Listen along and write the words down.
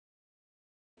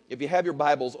if you have your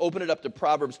Bibles, open it up to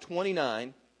Proverbs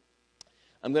 29.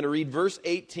 I'm going to read verse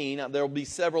 18. There will be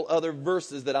several other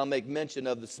verses that I'll make mention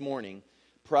of this morning.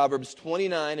 Proverbs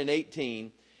 29 and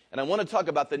 18. And I want to talk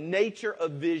about the nature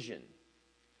of vision.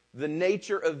 The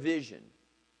nature of vision.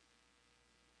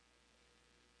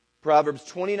 Proverbs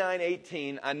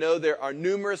 29:18. I know there are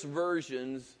numerous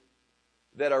versions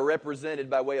that are represented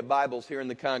by way of Bibles here in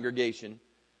the congregation.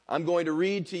 I'm going to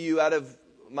read to you out of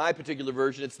my particular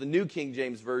version. It's the New King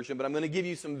James Version, but I'm going to give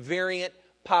you some variant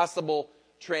possible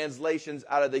translations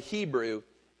out of the Hebrew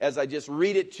as I just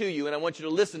read it to you, and I want you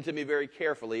to listen to me very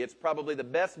carefully. It's probably the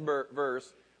best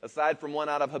verse, aside from one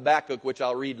out of Habakkuk, which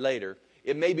I'll read later.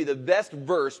 It may be the best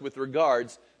verse with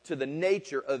regards to the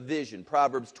nature of vision.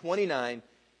 Proverbs 29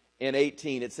 and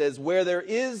 18. It says, where there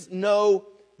is no,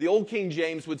 the old King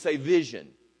James would say vision.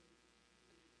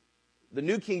 The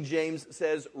New King James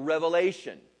says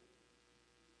revelation.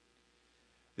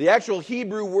 The actual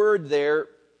Hebrew word there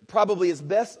probably is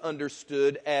best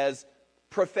understood as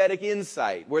prophetic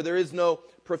insight, where there is no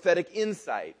prophetic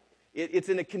insight. It's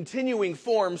in a continuing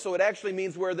form, so it actually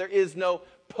means where there is no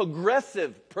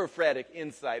progressive prophetic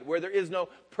insight, where there is no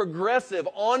progressive,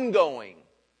 ongoing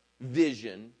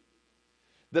vision.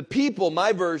 The people,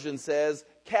 my version says,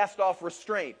 cast off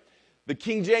restraint. The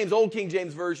King James, Old King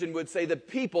James Version would say the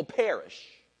people perish.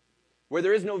 Where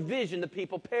there is no vision, the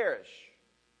people perish.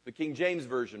 The King James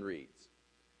Version reads.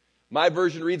 My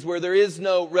version reads, where there is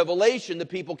no revelation, the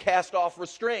people cast off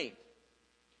restraint.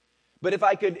 But if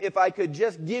I could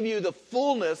just give you the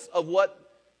fullness of what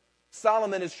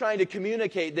Solomon is trying to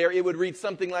communicate there, it would read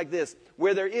something like this.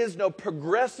 Where there is no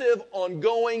progressive,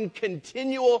 ongoing,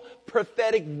 continual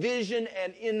prophetic vision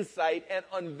and insight and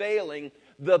unveiling,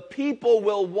 the people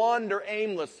will wander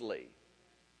aimlessly.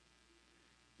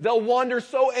 They'll wander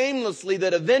so aimlessly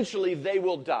that eventually they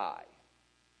will die.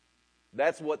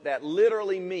 That's what that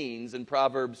literally means in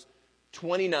Proverbs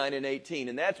 29 and 18.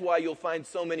 And that's why you'll find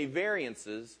so many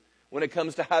variances when it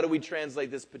comes to how do we translate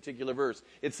this particular verse.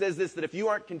 It says this, that if you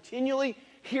aren't continually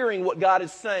hearing what God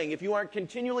is saying, if you aren't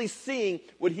continually seeing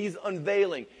what He's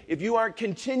unveiling, if you aren't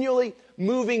continually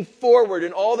moving forward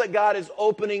in all that God is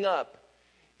opening up,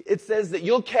 it says that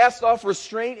you'll cast off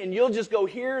restraint and you'll just go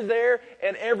here, there,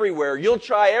 and everywhere. You'll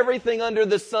try everything under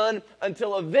the sun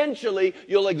until eventually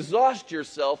you'll exhaust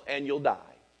yourself and you'll die.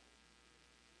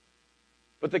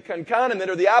 But the concomitant,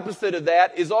 or the opposite of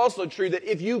that, is also true, that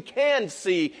if you can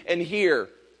see and hear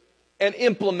and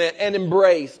implement and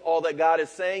embrace all that God is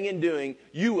saying and doing,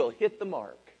 you will hit the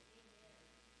mark.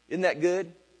 Isn't that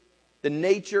good? The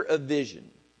nature of vision.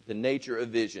 The nature of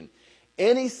vision.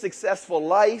 Any successful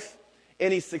life,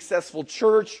 any successful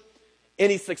church,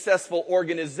 any successful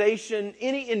organization,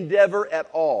 any endeavor at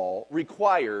all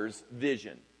requires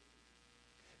vision.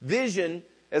 Vision,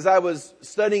 as I was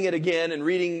studying it again and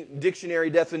reading dictionary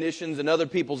definitions and other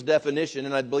people's definition,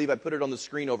 and I believe I put it on the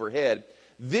screen overhead,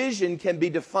 vision can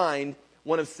be defined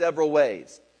one of several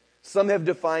ways. Some have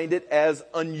defined it as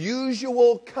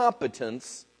unusual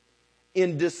competence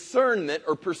in discernment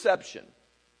or perception.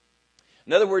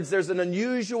 In other words, there's an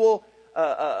unusual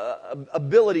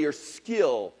ability or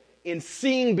skill in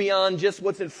seeing beyond just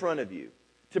what's in front of you,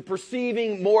 to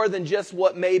perceiving more than just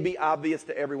what may be obvious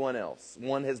to everyone else.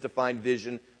 One has defined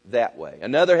vision that way.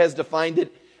 Another has defined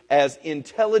it as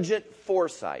intelligent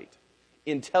foresight.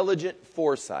 Intelligent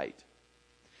foresight.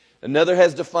 Another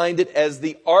has defined it as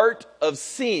the art of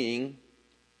seeing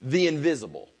the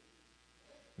invisible.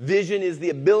 Vision is the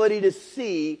ability to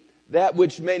see that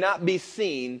which may not be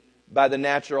seen by the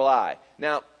natural eye.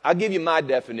 Now, I'll give you my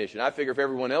definition. I figure if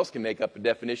everyone else can make up a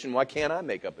definition, why can't I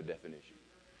make up a definition?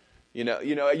 You know,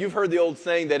 you've heard the old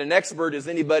saying that an expert is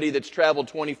anybody that's traveled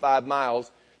 25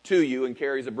 miles to you and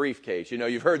carries a briefcase. You know,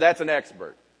 you've heard that's an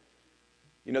expert.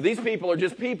 You know, these people are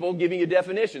just people giving you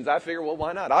definitions. I figure, well,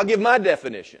 why not? I'll give my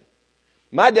definition.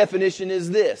 My definition is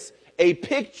this: a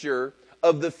picture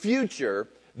of the future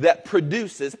that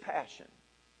produces passion.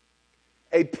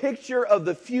 A picture of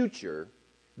the future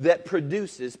that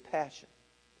produces passion.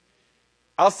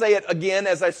 I'll say it again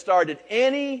as I started.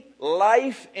 Any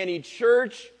life, any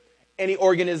church, any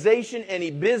organization,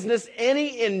 any business,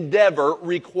 any endeavor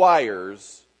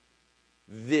requires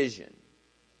vision.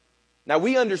 Now,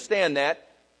 we understand that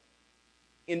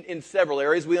in several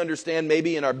areas. We understand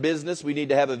maybe in our business we need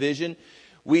to have a vision.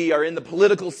 We are in the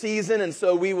political season, and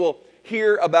so we will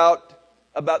hear about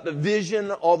the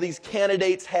vision all these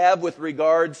candidates have with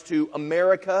regards to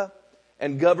America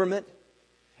and government.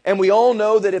 And we all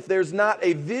know that if there's not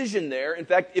a vision there, in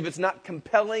fact, if it's not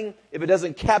compelling, if it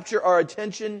doesn't capture our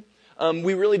attention,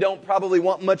 we really don't probably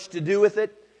want much to do with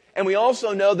it. And we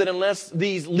also know that unless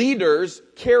these leaders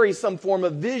carry some form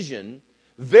of vision,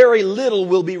 very little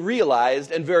will be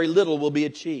realized and very little will be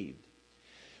achieved.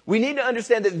 We need to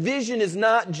understand that vision is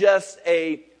not just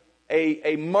a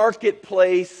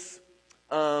marketplace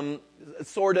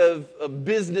sort of a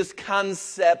business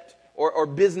concept or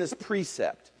business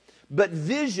precept. But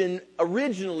vision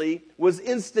originally was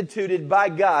instituted by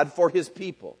God for His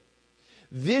people.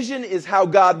 Vision is how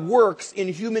God works in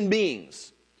human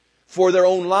beings for their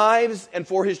own lives and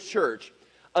for His church.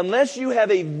 Unless you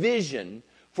have a vision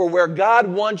for where God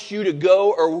wants you to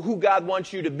go or who God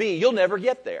wants you to be, you'll never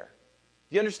get there.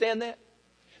 Do you understand that?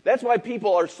 That's why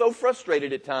people are so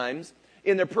frustrated at times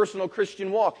in their personal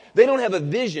Christian walk. They don't have a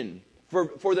vision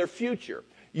for their future.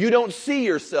 You don't see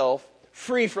yourself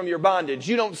free from your bondage.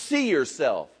 You don't see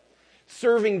yourself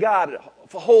serving God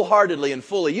wholeheartedly and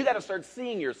fully. You got to start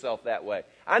seeing yourself that way.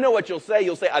 I know what you'll say.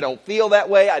 You'll say, I don't feel that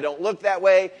way. I don't look that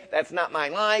way. That's not my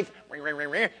life.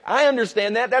 I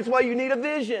understand that. That's why you need a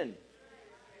vision.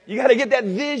 You got to get that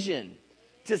vision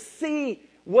to see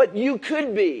what you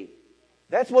could be.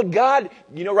 That's what God,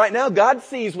 right now, God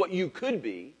sees what you could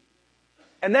be.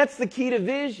 And that's the key to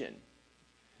vision.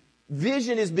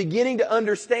 Vision is beginning to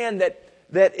understand that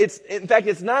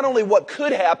it's not only what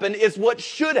could happen, it's what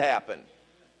should happen.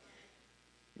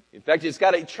 In fact, it's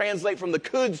got to translate from the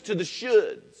coulds to the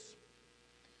shoulds.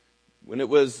 When it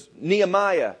was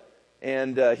Nehemiah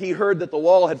and he heard that the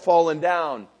wall had fallen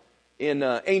down in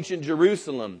ancient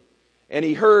Jerusalem, and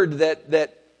he heard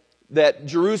that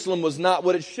Jerusalem was not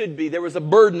what it should be. There was a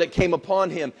burden that came upon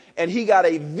him, and he got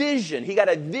a vision. He got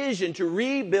a vision to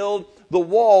rebuild the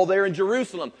wall there in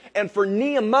Jerusalem. And for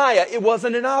Nehemiah, it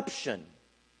wasn't an option.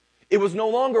 It was no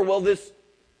longer, well, this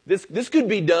could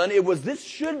be done. It was, this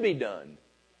should be done.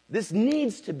 This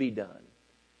needs to be done.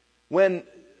 When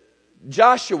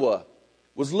Joshua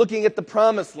was looking at the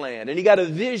promised land, and he got a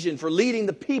vision for leading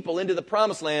the people into the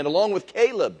promised land along with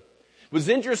Caleb, it was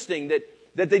interesting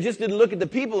that they just didn't look at the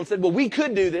people and said, well, we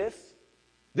could do this.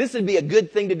 This would be a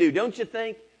good thing to do, don't you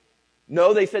think?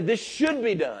 No, they said, this should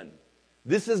be done.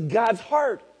 This is God's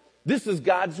heart. This is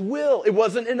God's will. It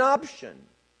wasn't an option.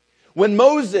 When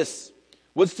Moses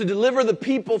was to deliver the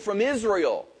people from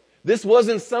Israel, this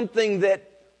wasn't something that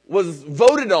was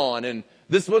voted on, and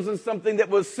this wasn't something that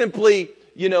was simply,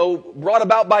 brought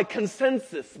about by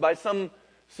consensus, by some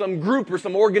group or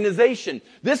some organization.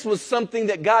 This was something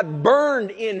that God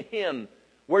burned in him,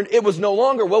 where it was no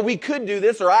longer, well, we could do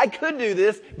this or I could do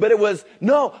this, but it was,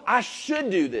 no, I should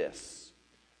do this.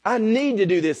 I need to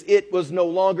do this. It was no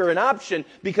longer an option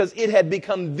because it had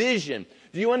become vision.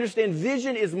 Do you understand?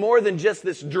 Vision is more than just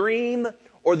this dream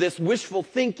or this wishful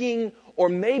thinking or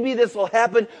maybe this will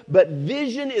happen, but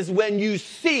vision is when you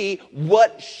see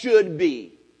what should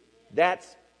be.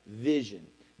 That's vision.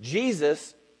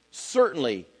 Jesus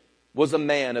certainly was a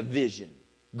man of vision.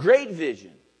 Great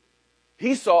vision.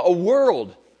 He saw a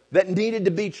world that needed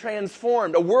to be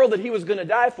transformed, a world that he was going to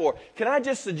die for. Can I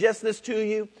just suggest this to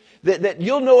you? That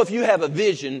you'll know if you have a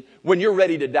vision when you're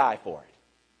ready to die for it.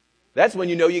 That's when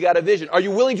you know you got a vision. Are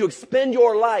you willing to expend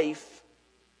your life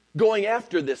going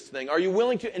after this thing? Are you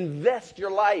willing to invest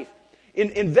your life,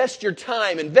 invest your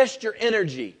time, invest your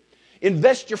energy,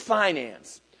 invest your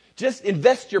finance, just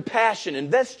invest your passion,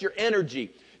 invest your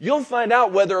energy? You'll find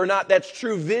out whether or not that's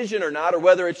true vision or not, or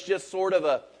whether it's just sort of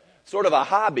a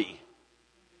hobby.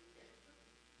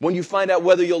 When you find out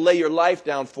whether you'll lay your life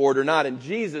down for it or not. And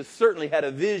Jesus certainly had a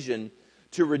vision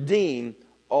to redeem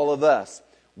all of us.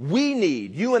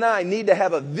 You and I need to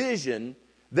have a vision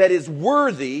that is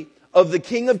worthy of the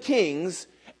King of Kings,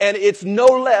 and it's no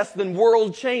less than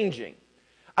world changing.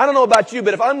 I don't know about you,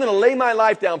 but if I'm going to lay my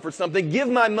life down for something, give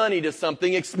my money to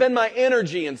something, expend my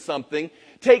energy in something,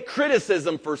 take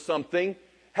criticism for something,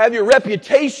 have your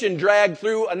reputation dragged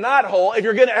through a knothole, if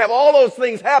you're going to have all those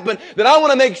things happen, then I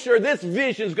want to make sure this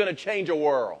vision is going to change a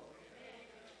world.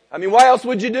 I mean, why else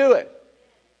would you do it?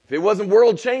 If it wasn't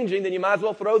world changing, then you might as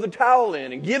well throw the towel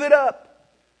in and give it up.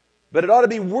 But it ought to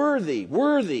be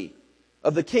worthy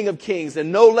of the King of Kings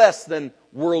and no less than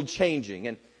world changing.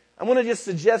 And I want to just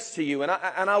suggest to you, and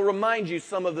I'll remind you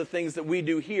some of the things that we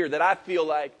do here that I feel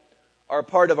like are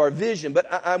part of our vision.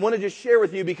 But I want to just share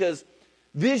with you because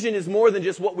vision is more than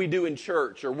just what we do in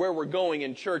church or where we're going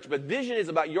in church, but vision is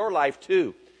about your life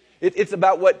too. It's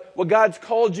about what God's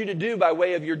called you to do by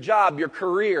way of your job, your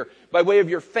career, by way of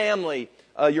your family,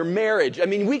 your marriage. I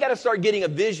mean, we got to start getting a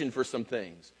vision for some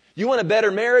things. You want a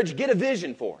better marriage? Get a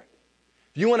vision for it.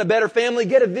 If you want a better family,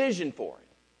 get a vision for it.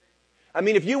 I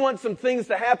mean, if you want some things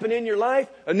to happen in your life,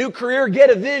 a new career, get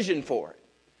a vision for it.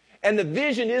 And the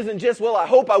vision isn't just, well, I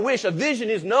hope, I wish. A vision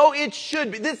is, no, it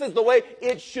should be. This is the way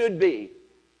it should be.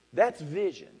 That's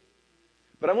vision.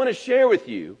 But I want to share with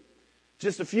you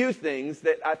just a few things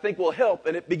that I think will help.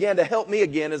 And it began to help me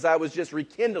again as I was just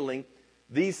rekindling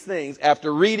these things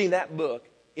after reading that book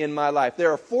in my life.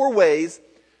 There are 4 ways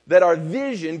that our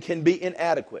vision can be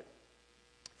inadequate.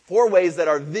 4 ways that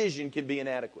our vision can be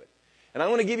inadequate. And I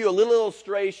want to give you a little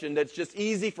illustration that's just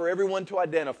easy for everyone to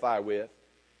identify with.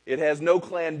 It has no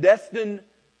clandestine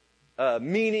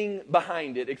meaning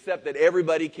behind it, except that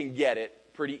everybody can get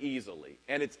it pretty easily.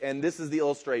 And this is the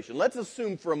illustration. Let's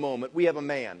assume for a moment we have a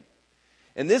man.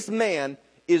 And this man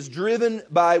is driven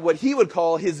by what he would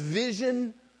call his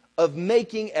vision of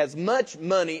making as much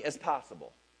money as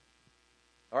possible.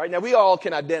 All right, now we all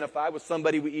can identify with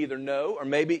somebody we either know, or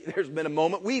maybe there's been a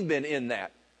moment we've been in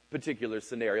that particular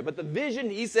scenario. But the vision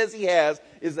he says he has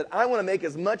is that I want to make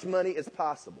as much money as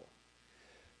possible.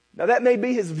 Now that may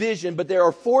be his vision, but there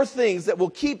are 4 things that will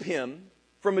keep him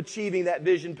from achieving that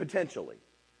vision potentially.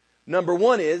 Number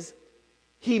 1 is,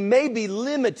 he may be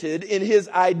limited in his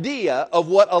idea of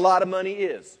what a lot of money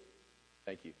is.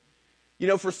 Thank you. You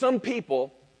know, for some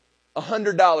people,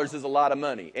 $100 is a lot of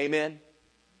money. Amen?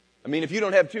 I mean, if you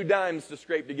don't have 2 dimes to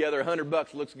scrape together,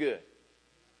 $100 looks good.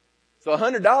 So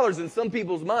 $100 in some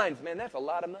people's minds, man, that's a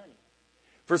lot of money.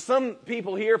 For some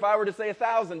people here, if I were to say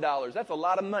 $1,000, that's a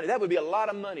lot of money. That would be a lot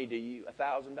of money to you,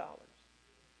 $1,000.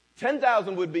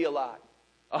 10,000 would be a lot.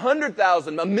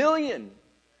 100,000, a million.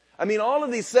 I mean, all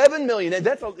of these 7 million,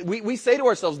 we say to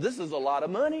ourselves, this is a lot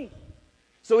of money.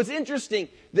 So it's interesting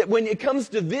that when it comes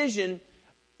to vision,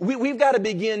 we've got to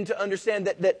begin to understand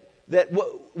that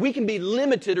we can be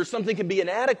limited or something can be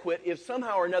inadequate if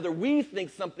somehow or another we think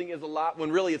something is a lot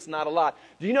when really it's not a lot.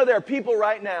 Do you know there are people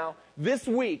right now, this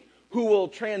week, who will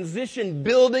transition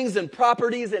buildings and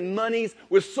properties and monies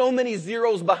with so many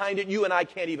zeros behind it, you and I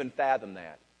can't even fathom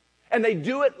that. And they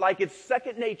do it like it's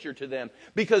second nature to them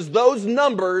because those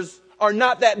numbers are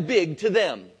not that big to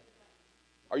them.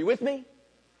 Are you with me?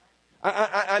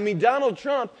 I mean, Donald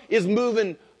Trump is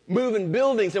moving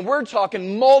buildings, and we're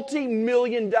talking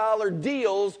multi-million-dollar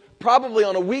deals probably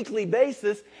on a weekly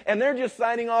basis, and they're just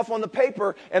signing off on the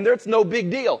paper, and it's no big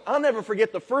deal. I'll never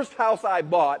forget the first house I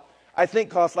bought, I think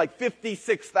cost like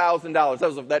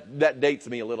 $56,000. That dates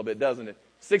me a little bit, doesn't it?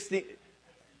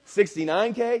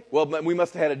 69K? Well, we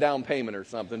must have had a down payment or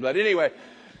something. But anyway,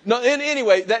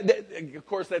 of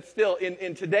course, that's still,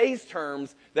 in today's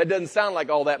terms, that doesn't sound like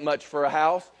all that much for a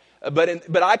house.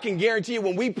 But I can guarantee you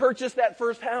when we purchased that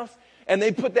first house and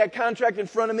they put that contract in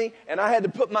front of me and I had to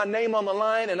put my name on the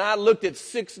line and I looked at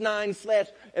 69/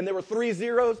 and there were 3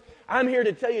 zeros, I'm here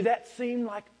to tell you that seemed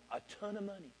like a ton of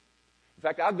money. In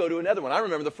fact, I'll go to another one. I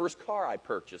remember the first car I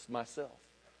purchased myself.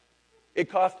 It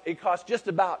cost just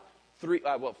about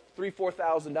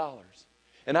 $4,000.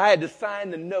 And I had to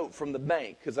sign the note from the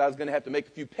bank because I was going to have to make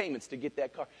a few payments to get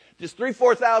that car. Just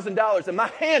 $4,000 and my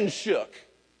hand shook.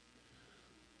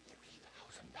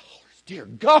 Dear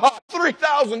God,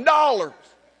 $3,000.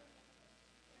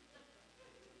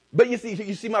 But you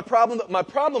see my problem? My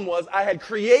problem was I had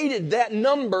created that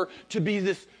number to be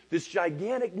this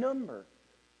gigantic number.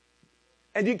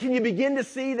 And can you begin to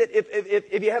see that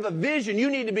if you have a vision, you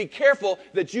need to be careful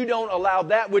that you don't allow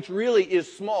that which really is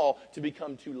small to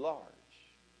become too large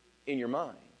in your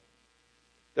mind.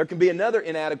 There can be another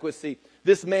inadequacy.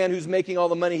 This man who's making all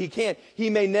the money he can, he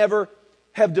may never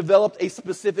have developed a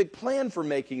specific plan for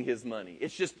making his money.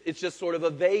 It's just sort of a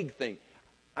vague thing.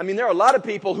 I mean, there are a lot of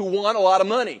people who want a lot of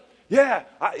money. Yeah,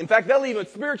 in fact, they'll even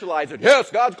spiritualize it. Yes,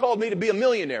 God's called me to be a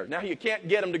millionaire. Now, you can't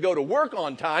get them to go to work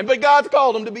on time, but God's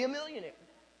called them to be a millionaire.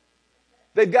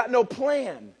 They've got no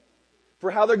plan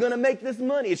for how they're going to make this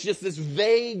money. It's just this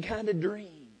vague kind of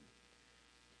dream.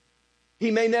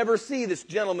 He may never see this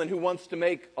gentleman who wants to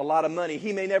make a lot of money.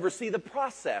 He may never see the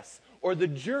process or the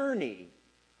journey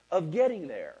of getting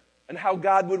there and how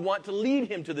God would want to lead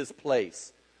him to this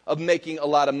place of making a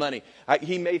lot of money.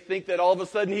 He may think that all of a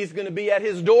sudden he's going to be at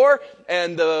his door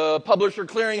and the Publisher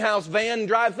Clearinghouse van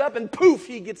drives up and poof,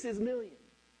 he gets his million.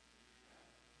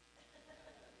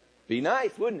 Be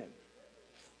nice, wouldn't it?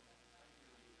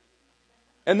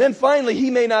 And then finally, he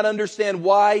may not understand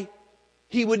why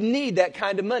he would need that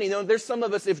kind of money. Now, there's some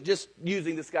of us, if just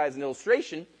using this guy as an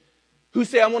illustration, who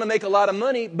say, I want to make a lot of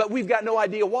money, but we've got no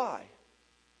idea why.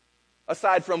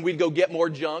 Aside from we'd go get more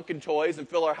junk and toys and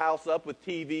fill our house up with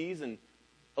TVs and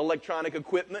electronic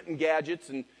equipment and gadgets.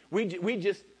 And we'd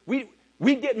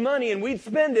get money and we'd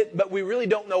spend it, but we really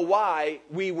don't know why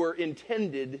we were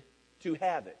intended to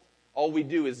have it. All we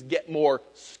do is get more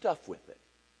stuff with it.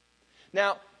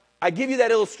 Now, I give you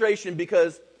that illustration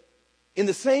because in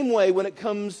the same way when it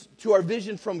comes to our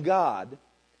vision from God,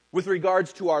 with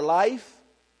regards to our life,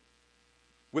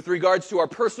 with regards to our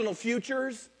personal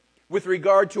futures, with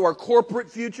regard to our corporate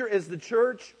future as the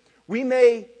church, we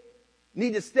may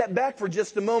need to step back for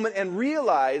just a moment and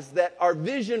realize that our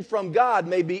vision from God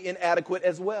may be inadequate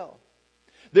as well.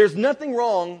 There's nothing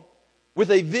wrong with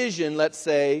a vision, let's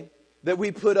say, that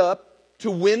we put up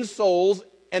to win souls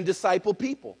and disciple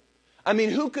people. I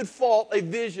mean, who could fault a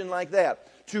vision like that?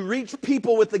 To reach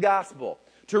people with the gospel,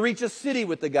 to reach a city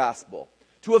with the gospel,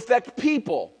 to affect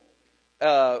people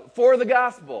for the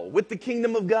gospel, with the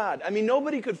kingdom of God. I mean,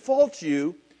 nobody could fault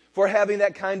you for having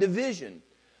that kind of vision.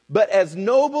 But as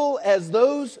noble as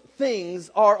those things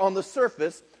are on the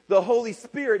surface, the Holy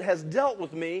Spirit has dealt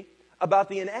with me about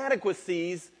the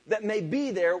inadequacies that may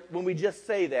be there when we just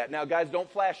say that. Now, guys, don't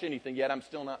flash anything yet. I'm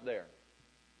still not there.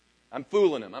 I'm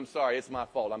fooling them. I'm sorry. It's my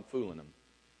fault. I'm fooling them.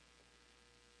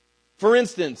 For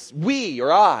instance, we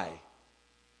or I,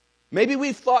 maybe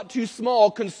we've thought too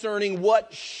small concerning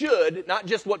what should, not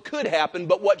just what could happen,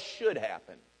 but what should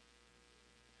happen.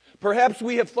 Perhaps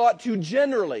we have thought too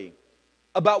generally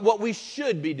about what we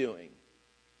should be doing.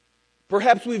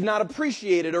 Perhaps we've not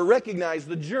appreciated or recognized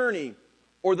the journey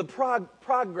or the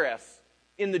progress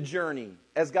in the journey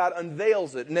as God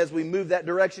unveils it and as we move that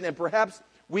direction. And perhaps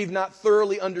we've not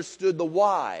thoroughly understood the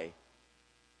why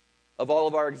of all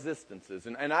of our existences.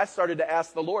 And I started to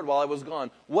ask the Lord while I was gone,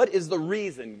 what is the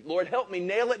reason? Lord, help me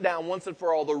nail it down once and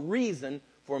for all, the reason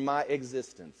for my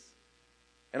existence.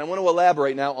 And I want to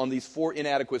elaborate now on these 4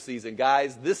 inadequacies. And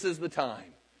guys, this is the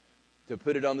time to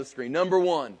put it on the screen. Number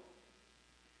 1,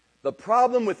 the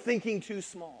problem with thinking too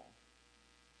small.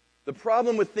 The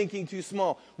problem with thinking too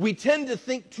small. We tend to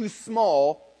think too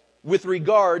small with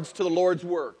regards to the Lord's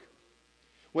work.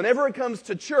 Whenever it comes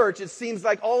to church, it seems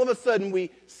like all of a sudden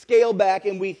we scale back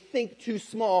and we think too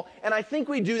small. And I think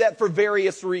we do that for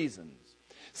various reasons.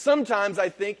 Sometimes I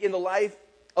think in the life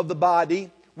of the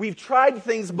body, we've tried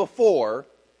things before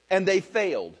and they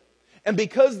failed. And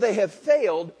because they have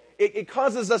failed, it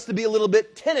causes us to be a little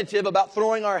bit tentative about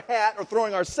throwing our hat or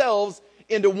throwing ourselves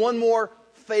into one more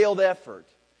failed effort.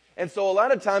 And so a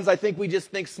lot of times I think we just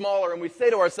think smaller and we say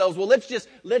to ourselves, well, let's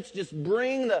just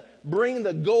bring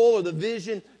the goal or the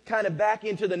vision kind of back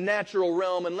into the natural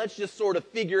realm and let's just sort of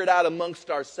figure it out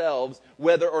amongst ourselves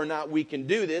whether or not we can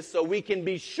do this so we can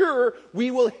be sure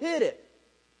we will hit it.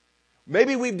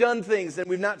 Maybe we've done things and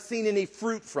we've not seen any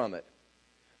fruit from it.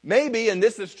 Maybe, and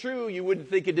this is true, you wouldn't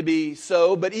think it to be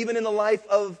so, but even in the life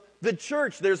of the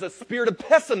church, there's a spirit of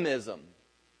pessimism.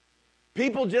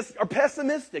 People just are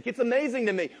pessimistic. It's amazing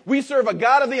to me. We serve a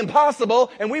God of the impossible,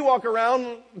 and we walk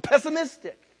around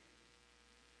pessimistic.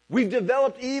 We've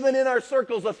developed, even in our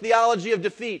circles, a theology of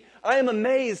defeat. I am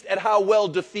amazed at how well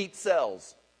defeat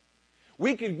sells.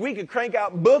 We could crank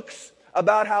out books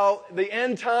about how the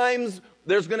end times,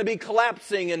 there's going to be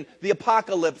collapsing and the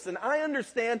apocalypse. And I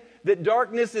understand that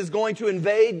darkness is going to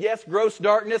invade, yes, gross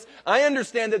darkness. I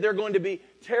understand that there are going to be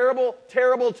terrible,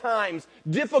 terrible times,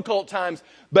 difficult times.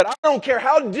 But I don't care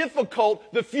how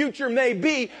difficult the future may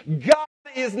be, God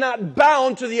is not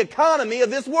bound to the economy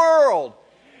of this world.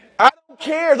 I don't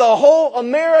care. The whole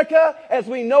America as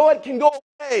we know it can go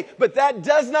away. But that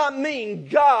does not mean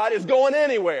God is going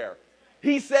anywhere.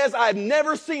 He says, I've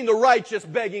never seen the righteous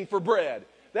begging for bread.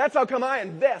 That's how come I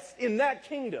invest in that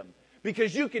kingdom.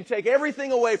 Because you can take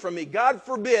everything away from me. God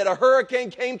forbid a hurricane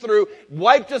came through,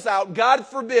 wiped us out. God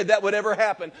forbid that would ever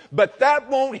happen. But that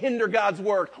won't hinder God's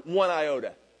work one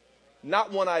iota.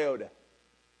 Not one iota.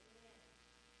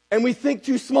 And we think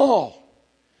too small.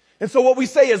 And so what we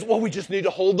say is, well, we just need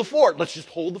to hold the fort. Let's just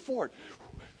hold the fort.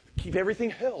 Keep everything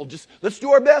held. Let's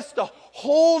do our best to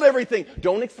hold everything.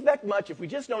 Don't expect much. If we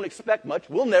just don't expect much,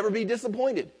 we'll never be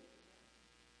disappointed.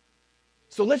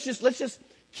 So let's just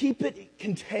keep it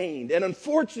contained. And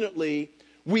unfortunately,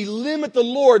 we limit the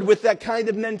Lord with that kind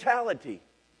of mentality.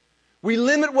 We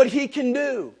limit what He can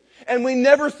do. And we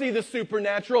never see the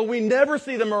supernatural. We never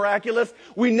see the miraculous.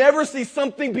 We never see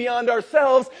something beyond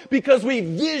ourselves because we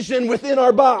vision within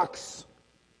our box.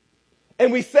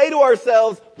 And we say to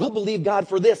ourselves, we'll believe God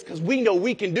for this because we know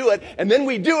we can do it. And then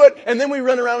we do it, and then we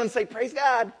run around and say, praise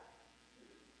God.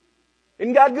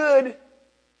 Isn't God good?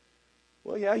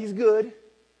 Well, yeah, He's good.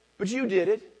 But you did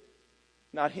it,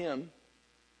 not Him.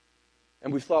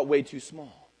 And we've thought way too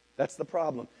small. That's the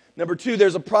problem. Number 2,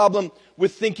 there's a problem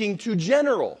with thinking too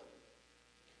general.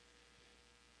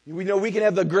 We know we can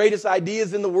have the greatest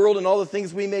ideas in the world and all the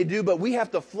things we may do, but we have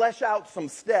to flesh out some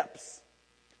steps.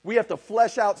 We have to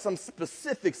flesh out some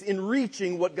specifics in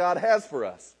reaching what God has for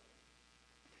us.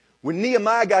 When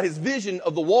Nehemiah got his vision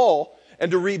of the wall and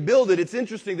to rebuild it, it's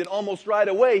interesting that almost right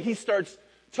away he starts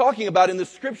talking about in the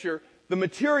scripture the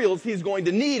materials he's going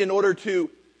to need in order to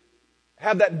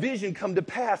have that vision come to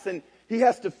pass. And He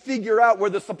has to figure out where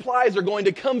the supplies are going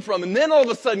to come from. And then all of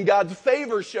a sudden God's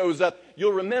favor shows up.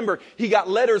 You'll remember he got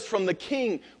letters from the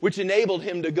king, which enabled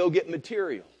him to go get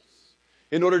materials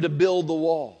in order to build the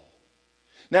wall.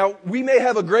 Now, we may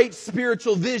have a great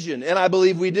spiritual vision, and I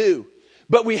believe we do.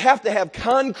 But we have to have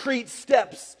concrete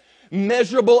steps,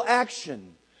 measurable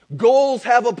action. Goals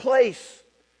have a place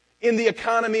in the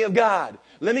economy of God.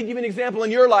 Let me give you an example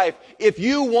in your life. If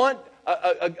you want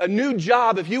a new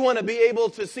job, if you want to be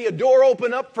able to see a door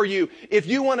open up for you, if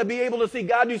you want to be able to see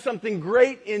God do something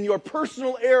great in your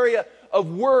personal area of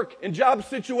work and job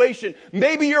situation,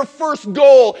 maybe your first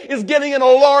goal is getting an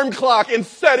alarm clock and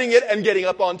setting it and getting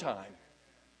up on time.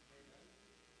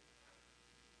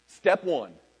 Step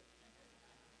 1,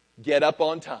 get up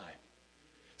on time.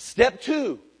 Step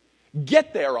 2,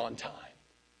 get there on time.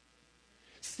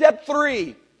 Step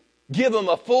 3, give them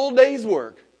a full day's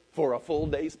work for a full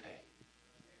day's pay.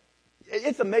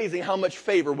 It's amazing how much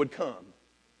favor would come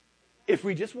if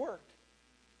we just worked.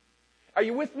 Are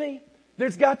you with me?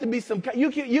 There's got to be some,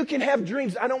 you can have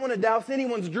dreams. I don't want to douse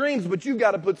anyone's dreams, but you've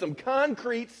got to put some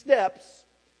concrete steps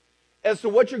as to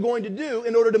what you're going to do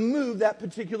in order to move that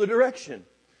particular direction.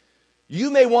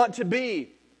 You may want to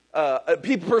be a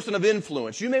person of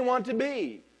influence. You may want to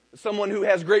be someone who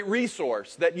has great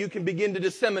resource that you can begin to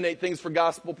disseminate things for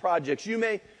gospel projects. You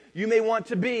may want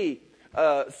to be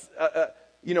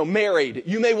married.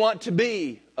 You may want to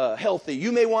be healthy.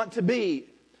 You may want to be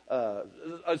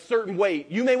a certain weight.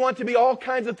 You may want to be all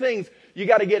kinds of things. You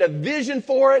got to get a vision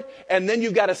for it, and then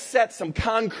you've got to set some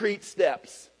concrete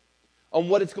steps on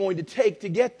what it's going to take to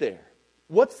get there.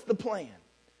 What's the plan?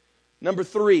 Number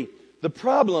 3, the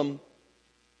problem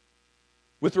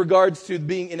with regards to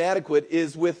being inadequate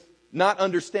is with not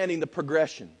understanding the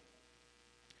progression.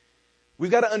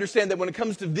 We've got to understand that when it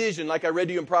comes to vision, like I read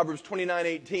to you in Proverbs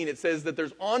 29:18, it says that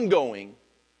there's ongoing,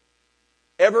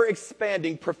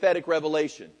 ever-expanding prophetic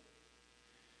revelation.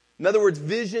 In other words,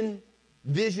 vision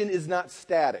is not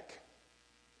static.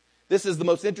 This is the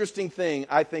most interesting thing,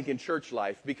 I think, in church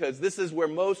life, because this is where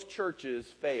most churches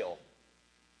fail,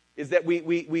 is that we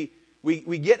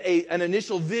get an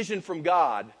initial vision from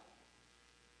God,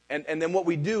 and then what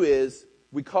we do is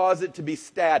we cause it to be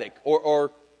static,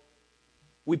 or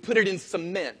we put it in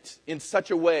cement in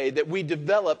such a way that we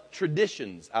develop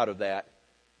traditions out of that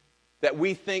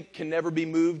we think can never be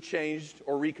moved, changed,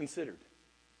 or reconsidered.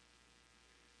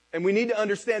 And we need to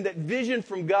understand that vision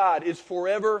from God is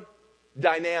forever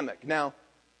dynamic. Now,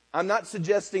 I'm not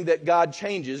suggesting that God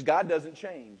changes. God doesn't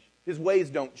change. His ways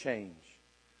don't change.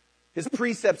 His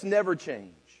precepts never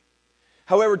change.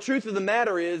 However, truth of the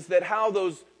matter is that how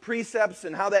those precepts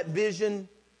and how that vision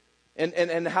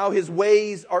and how His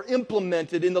ways are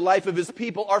implemented in the life of His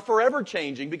people are forever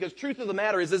changing, because truth of the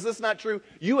matter is this not true?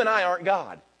 You and I aren't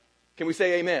God. Can we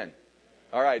say amen?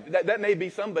 All right, that may be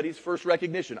somebody's first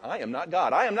recognition. I am not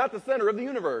God. I am not the center of the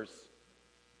universe.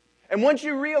 And once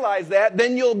you realize that,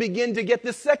 then you'll begin to get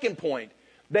this second point,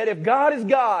 that if God is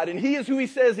God and He is who He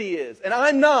says He is, and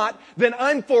I'm not, then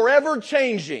I'm forever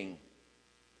changing.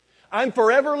 I'm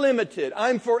forever limited.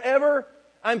 I'm forever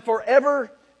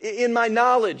in my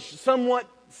knowledge, somewhat,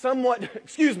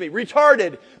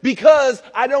 retarded, because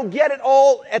I don't get it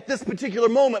all at this particular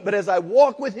moment. But as I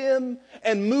walk with Him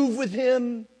and move with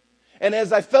Him, and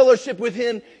as I fellowship with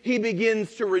Him, He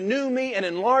begins to renew me and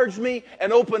enlarge me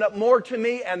and open up more to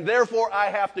me, and therefore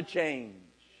I have to change.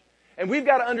 And we've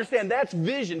got to understand that's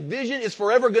vision. Vision is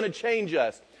forever going to change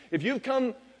us. If you've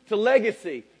come to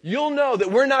Legacy, you'll know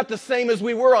that we're not the same as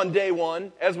we were on day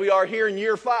 1 as we are here in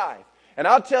year 5. And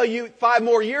I'll tell you, 5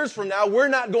 more years from now, we're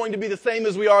not going to be the same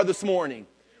as we are this morning.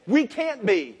 We can't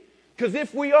be, because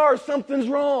if we are, something's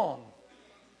wrong.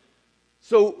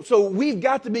 So we've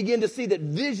got to begin to see that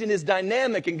vision is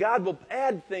dynamic, and God will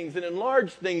add things and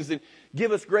enlarge things and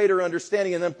give us greater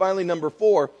understanding. And then finally, number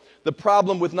 4, the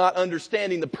problem with not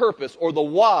understanding the purpose or the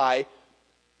why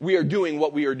we are doing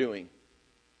what we are doing.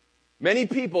 Many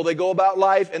people, they go about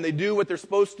life and they do what they're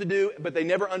supposed to do, but they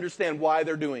never understand why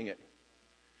they're doing it.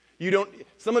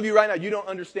 Some of you right now, you don't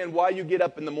understand why you get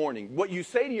up in the morning. What you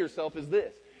say to yourself is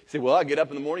this. You say, well, I get up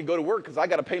in the morning, go to work because I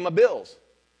got to pay my bills.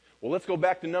 Well, let's go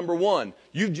back to number 1.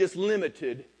 You've just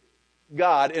limited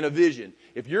God in a vision.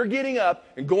 If you're getting up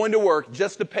and going to work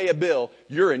just to pay a bill,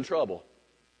 you're in trouble.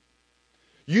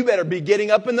 You better be getting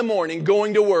up in the morning,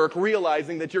 going to work,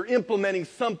 realizing that you're implementing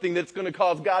something that's going to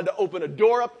cause God to open a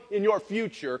door up in your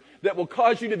future that will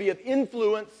cause you to be of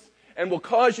influence and will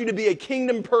cause you to be a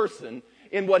kingdom person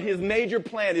in what His major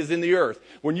plan is in the earth.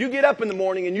 When you get up in the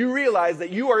morning and you realize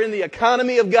that you are in the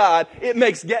economy of God, it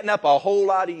makes getting up a whole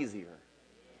lot easier.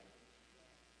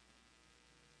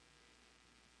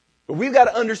 But we've got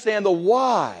to understand the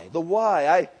why. The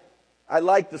why. I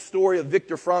like the story of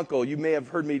Viktor Frankl. You may have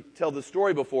heard me tell this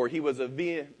story before. He was a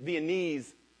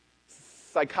Viennese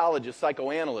psychologist,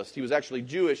 psychoanalyst. He was actually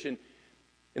Jewish. And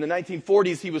in the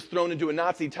 1940s, he was thrown into a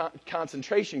Nazi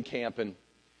concentration camp. And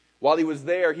while he was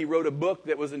there, he wrote a book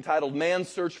that was entitled Man's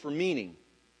Search for Meaning.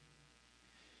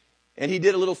 And he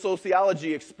did a little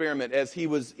sociology experiment as he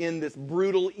was in this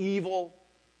brutal, evil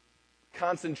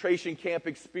concentration camp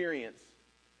experience.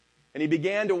 And he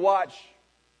began to watch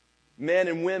men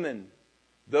and women,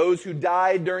 those who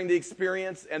died during the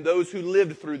experience and those who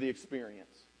lived through the experience.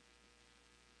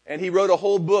 And he wrote a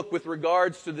whole book with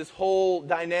regards to this whole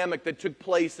dynamic that took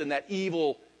place in that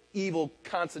evil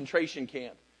concentration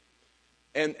camp.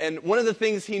 And one of the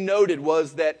things he noted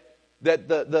was that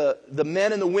the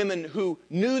men and the women who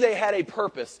knew they had a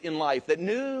purpose in life, that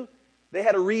knew they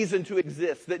had a reason to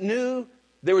exist, that knew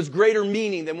there was greater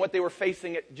meaning than what they were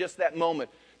facing at just that moment,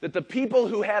 that the people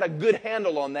who had a good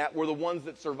handle on that were the ones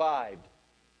that survived.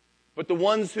 But the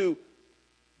ones who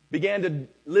began to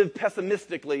live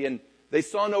pessimistically and they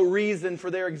saw no reason for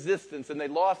their existence and they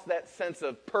lost that sense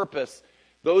of purpose,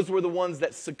 those were the ones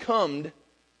that succumbed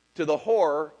to the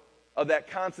horror of that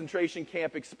concentration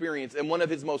camp experience. And one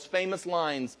of his most famous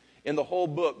lines in the whole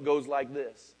book goes like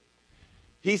this.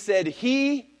 He said,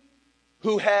 "He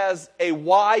who has a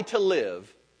why to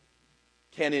live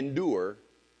can endure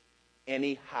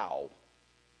anyhow."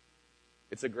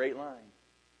 It's a great line.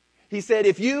 He said,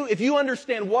 if you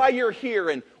understand why you're here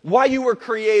and why you were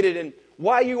created and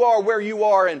why you are where you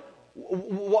are and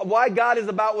why God is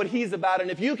about what He's about,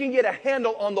 and if you can get a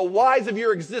handle on the whys of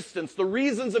your existence, the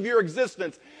reasons of your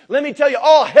existence, let me tell you,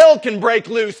 all hell can break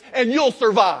loose and you'll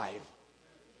survive.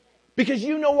 Because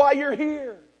you know why you're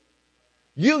here.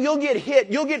 You'll get hit,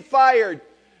 you'll get fired,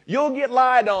 you'll get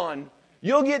lied on,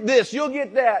 you'll get this, you'll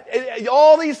get that.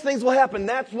 All these things will happen.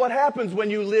 That's what happens when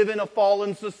you live in a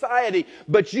fallen society.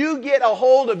 But you get a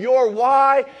hold of your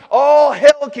why, all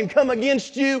hell can come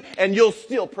against you and you'll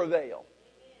still prevail.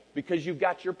 Because you've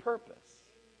got your purpose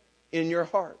in your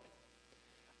heart.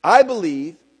 I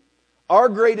believe our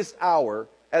greatest hour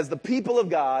as the people of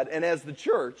God and as the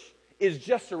church is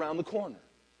just around the corner.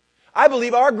 I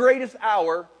believe our greatest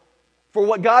hour for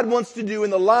what God wants to do in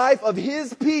the life of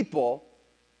His people,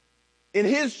 in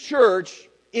His church,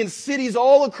 in cities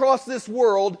all across this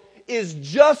world, is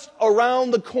just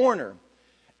around the corner.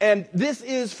 And this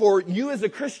is for you as a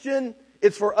Christian.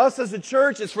 It's for us as a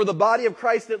church. It's for the body of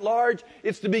Christ at large.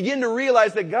 It's to begin to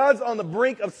realize that God's on the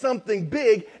brink of something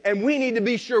big, and we need to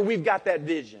be sure we've got that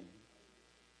vision.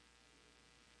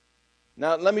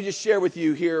 Now, let me just share with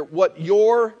you here what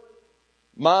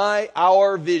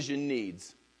our vision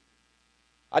needs.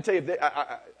 I tell you,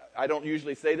 I don't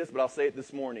usually say this, but I'll say it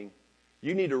this morning.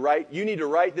 You need to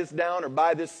write this down or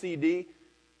buy this CD,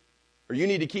 or you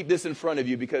need to keep this in front of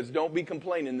you, because don't be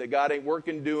complaining that God ain't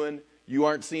working, doing, you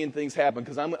aren't seeing things happen.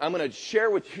 Because I'm going to share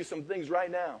with you some things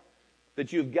right now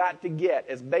that you've got to get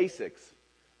as basics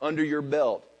under your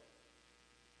belt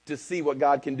to see what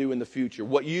God can do in the future.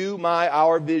 What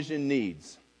our vision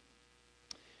needs.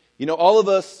 You know, all of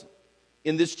us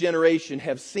in this generation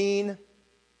have seen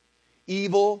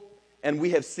evil, and we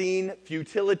have seen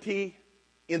futility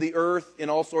in the earth in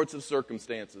all sorts of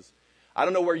circumstances. I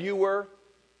don't know where you were,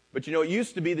 but you know, it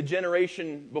used to be the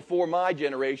generation before my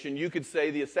generation, you could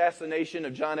say the assassination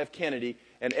of John F. Kennedy,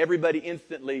 and everybody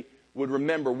instantly would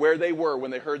remember where they were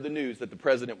when they heard the news that the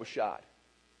president was shot.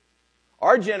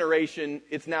 Our generation,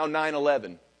 it's now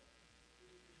 9/11.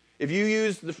 If you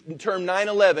use the term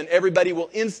 9/11, everybody will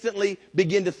instantly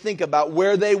begin to think about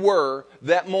where they were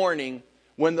that morning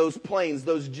when those planes,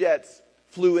 those jets,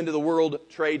 flew into the World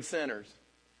Trade Centers.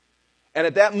 And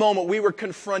at that moment, we were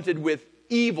confronted with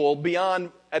evil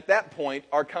beyond, at that point,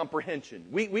 our comprehension.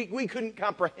 We couldn't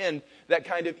comprehend that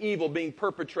kind of evil being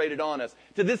perpetrated on us.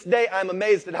 To this day, I'm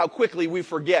amazed at how quickly we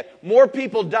forget. More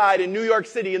people died in New York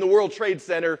City in the World Trade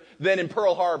Center than in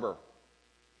Pearl Harbor.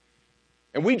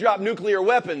 And we dropped nuclear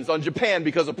weapons on Japan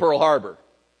because of Pearl Harbor.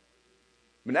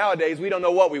 But nowadays, we don't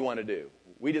know what we want to do.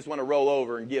 We just want to roll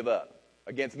over and give up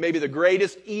against maybe the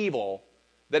greatest evil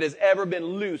that has ever been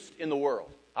loosed in the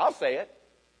world. I'll say it.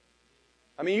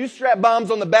 I mean, you strap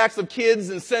bombs on the backs of kids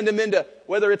and send them into,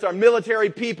 whether it's our military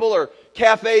people or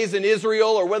cafes in Israel,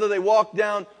 or whether they walk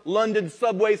down London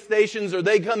subway stations or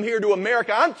they come here to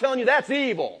America. I'm telling you, that's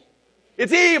evil.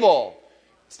 It's evil.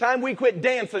 It's time we quit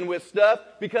dancing with stuff,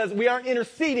 because we aren't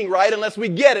interceding right unless we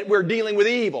get it. We're dealing with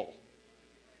evil.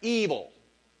 Evil.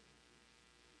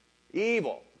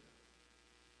 Evil.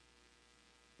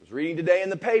 I was reading today in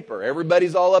the paper.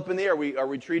 Everybody's all up in the air. Are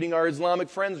we treating our Islamic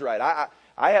friends right?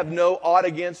 I have no aught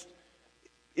against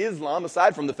Islam,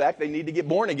 aside from the fact they need to get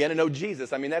born again and know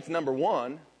Jesus. I mean, that's number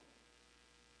one.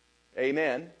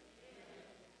 Amen.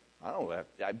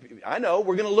 I know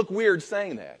we're going to look weird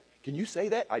saying that. Can you say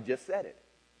that? I just said it.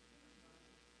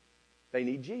 They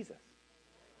need Jesus.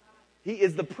 He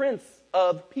is the Prince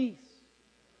of Peace.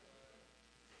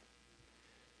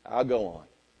 I'll go on.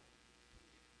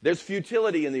 There's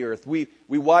futility in the earth. We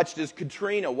watched as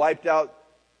Katrina wiped out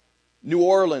New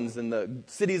Orleans and the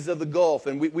cities of the Gulf,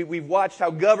 and we've watched how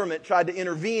government tried to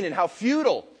intervene and how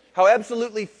futile, how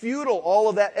absolutely futile all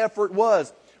of that effort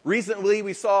was. Recently,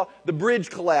 we saw the bridge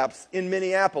collapse in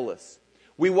Minneapolis.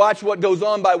 We watch what goes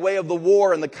on by way of the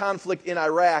war and the conflict in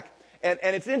Iraq. And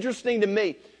it's interesting to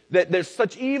me that there's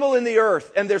such evil in the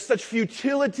earth and there's such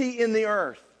futility in the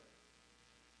earth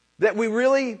that we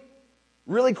really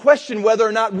question whether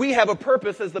or not we have a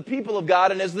purpose as the people of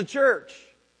God and as the church.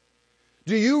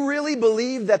 Do you really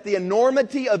believe that the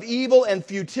enormity of evil and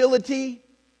futility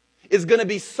is going to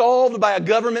be solved by a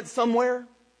government somewhere?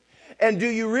 And do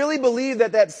you really believe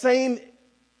that that same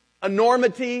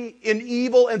enormity in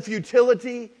evil and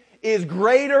futility is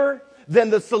greater than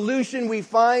the solution we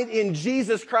find in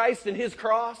Jesus Christ and His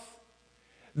cross?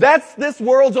 That's this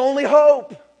world's only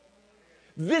hope.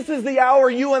 This is the hour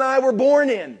you and I were born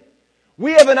in.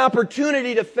 We have an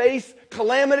opportunity to face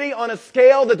calamity on a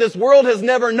scale that this world has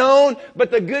never known.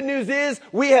 But the good news is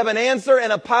we have an answer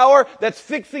and a power that's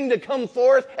fixing to come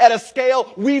forth at a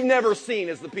scale we've never seen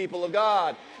as the people of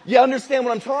God. You understand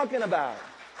what I'm talking about?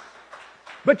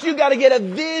 But you got to get a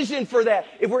vision for that.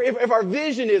 If our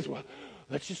vision is, well,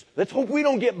 let's hope we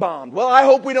don't get bombed. Well, I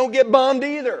hope we don't get bombed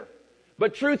either.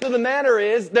 But truth of the matter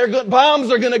is,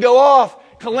 bombs are going to go off.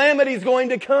 Calamity is going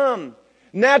to come.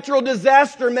 Natural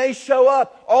disaster may show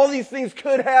up. All these things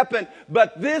could happen.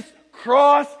 But this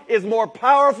cross is more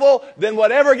powerful than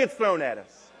whatever gets thrown at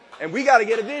us. And we got to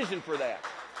get a vision for that.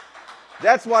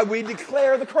 That's why we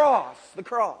declare the cross. The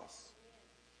cross.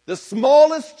 The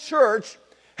smallest church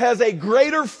has a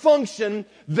greater function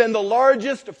than the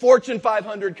largest Fortune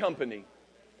 500 company.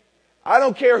 I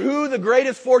don't care who the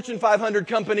greatest Fortune 500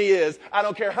 company is. I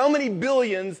don't care how many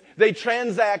billions they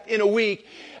transact in a week.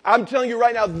 I'm telling you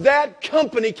right now, that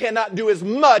company cannot do as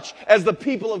much as the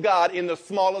people of God in the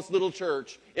smallest little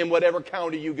church in whatever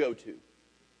county you go to.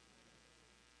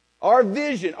 Our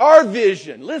vision,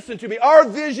 listen to me, our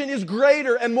vision is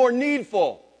greater and more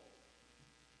needful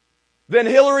than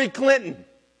Hillary Clinton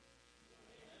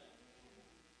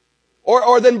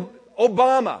or than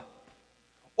Obama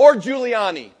or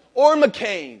Giuliani or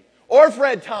McCain or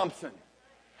Fred Thompson.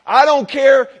 I don't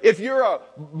care if you're a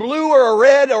blue or a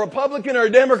red, a Republican or a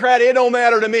Democrat. It don't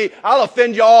matter to me. I'll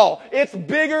offend you all. It's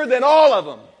bigger than all of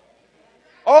them.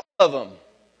 All of them.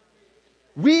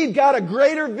 We've got a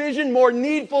greater vision, more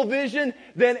needful vision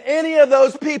than any of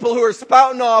those people who are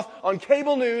spouting off on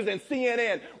cable news and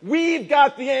CNN. We've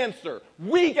got the answer.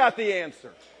 We got the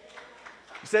answer.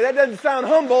 You say, that doesn't sound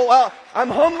humble. Well, I'm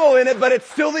humble in it, but it's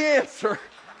still the answer.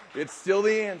 It's still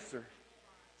the answer.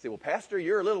 You say, well, Pastor,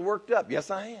 you're a little worked up.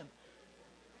 Yes, I am.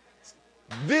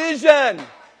 Vision.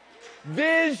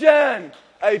 Vision.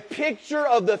 A picture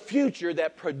of the future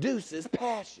that produces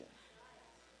passion.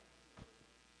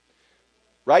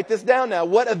 Write this down now.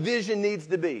 What a vision needs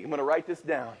to be. I'm going to write this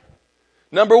down.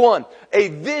 Number one, a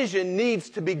vision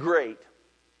needs to be great.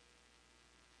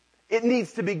 It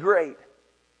needs to be great.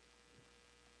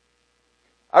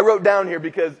 I wrote down here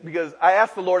because I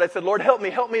asked the Lord, I said, Lord, help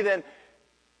me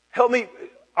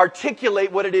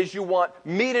articulate what it is you want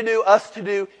me to do, us to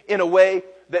do, in a way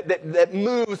that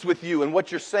moves with you and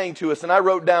what you're saying to us. And I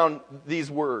wrote down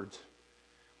these words.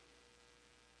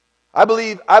 I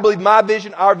believe my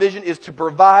vision, our vision, is to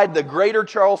provide the greater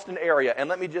Charleston area. And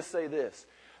let me just say this.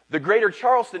 The greater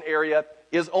Charleston area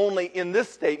is only in this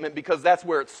statement because that's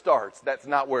where it starts. That's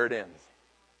not where it ends.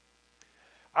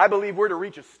 I believe we're to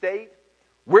reach a state.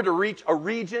 We're to reach a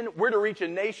region. We're to reach a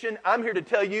nation. I'm here to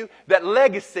tell you that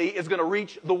legacy is going to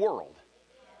reach the world.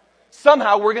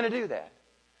 Somehow we're going to do that.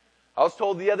 I was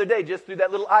told the other day, just through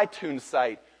that little iTunes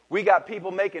site, we got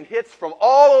people making hits from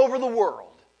all over the world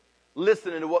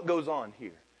listening to what goes on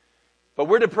here. But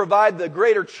we're to provide the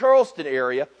greater Charleston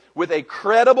area with a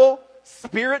credible,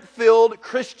 Spirit-filled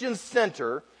Christian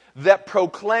center that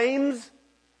proclaims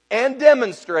and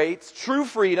demonstrates true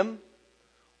freedom,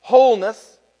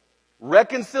 wholeness,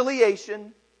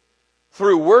 reconciliation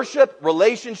through worship,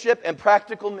 relationship, and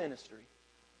practical ministry.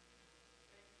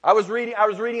 I was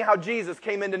reading how Jesus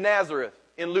came into Nazareth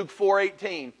in Luke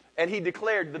 4:18, and he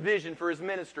declared the vision for his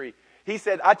ministry. He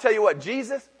said, I tell you what,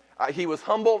 Jesus, he was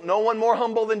humble, no one more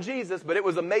humble than Jesus, but it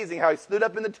was amazing how he stood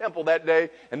up in the temple that day,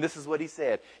 and this is what he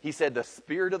said. He said, the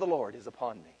Spirit of the Lord is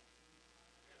upon me.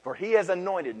 For he has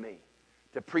anointed me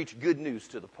to preach good news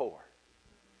to the poor,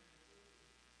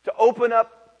 to open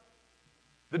up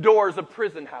the doors of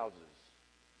prison houses,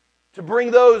 to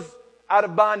bring those out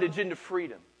of bondage into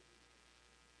freedom,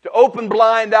 to open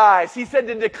blind eyes. He said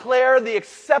to declare the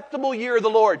acceptable year of the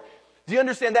Lord. Do you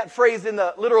understand that phrase in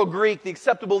the literal Greek, the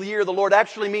acceptable year of the Lord,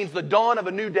 actually means the dawn of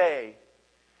a new day.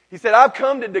 He said, I've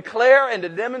come to declare and to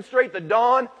demonstrate the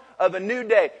dawn of a new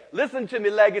day. Listen to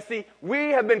me, Legacy. We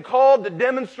have been called to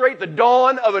demonstrate the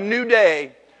dawn of a new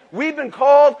day. We've been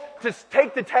called to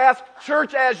take the task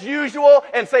church as usual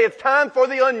and say it's time for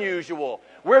the unusual.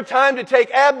 We're time to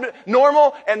take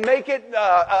abnormal and make it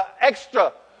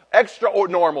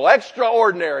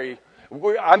extraordinary.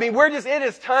 It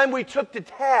is time we took to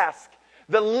task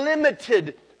the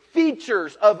limited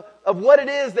features of what it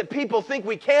is that people think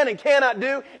we can and cannot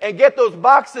do, and get those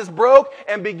boxes broke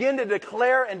and begin to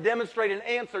declare and demonstrate an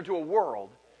answer to a world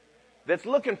that's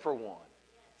looking for one.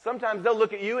 Sometimes they'll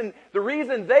look at you, and the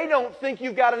reason they don't think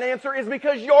you've got an answer is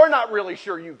because you're not really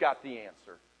sure you've got the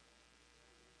answer.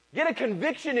 Get a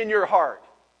conviction in your heart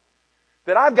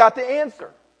that I've got the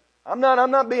answer. I'm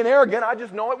not being arrogant. I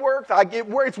just know it works.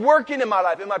 It's working in my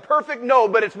life. Am I perfect? No,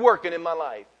 but it's working in my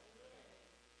life.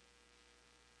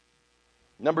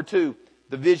 Number 2,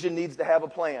 the vision needs to have a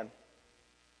plan.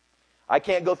 I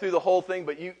can't go through the whole thing,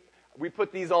 but we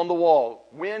put these on the wall.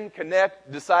 Win,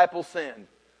 connect, disciple, send.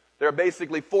 There are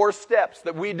basically 4 steps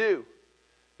that we do.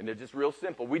 And they're just real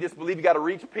simple. We just believe you got to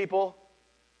reach people,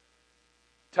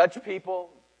 touch people.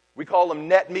 We call them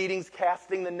net meetings,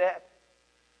 casting the net.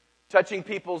 Touching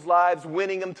people's lives,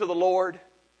 winning them to the Lord.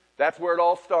 That's where it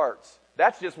all starts.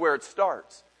 That's just where it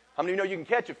starts. How many of you know you can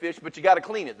catch a fish, but you got to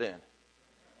clean it then?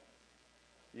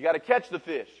 You got to catch the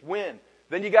fish, win.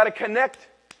 Then you got to connect.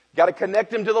 You got to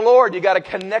connect them to the Lord. You got to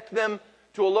connect them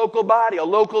to a local body, a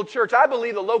local church. I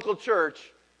believe the local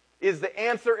church is the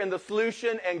answer and the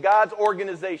solution and God's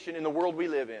organization in the world we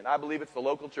live in. I believe it's the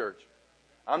local church.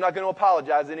 I'm not going to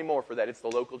apologize anymore for that. It's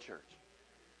the local church.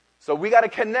 So we got to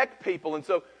connect people. And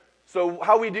so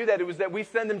how we do that is that we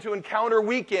send them to encounter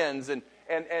weekends and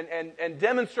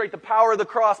demonstrate the power of the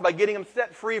cross by getting them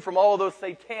set free from all of those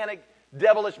satanic,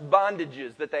 devilish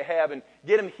bondages that they have, and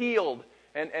get them healed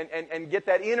and get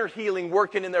that inner healing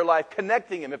working in their life,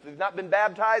 connecting them. If they've not been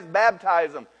baptized,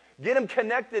 baptize them. Get them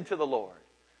connected to the Lord.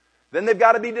 Then they've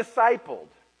got to be discipled.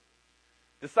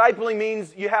 Discipling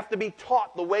means you have to be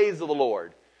taught the ways of the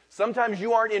Lord. Sometimes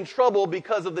you aren't in trouble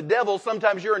because of the devil.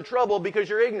 Sometimes you're in trouble because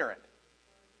you're ignorant.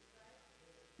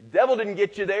 The devil didn't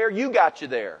get you there. You got you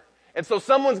there. And so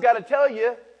someone's got to tell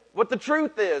you what the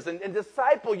truth is and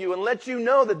disciple you and let you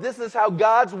know that this is how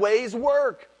God's ways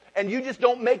work. And you just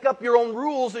don't make up your own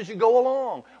rules as you go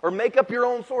along or make up your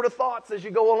own sort of thoughts as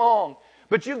you go along.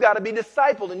 But you've got to be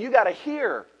discipled and you've got to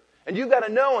hear and you've got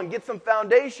to know and get some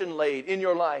foundation laid in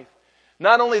your life.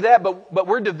 Not only that, but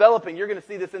we're developing. You're going to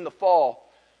see this in the fall.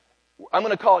 I'm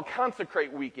going to call it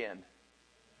Consecrate Weekend.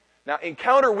 Now,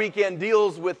 Encounter Weekend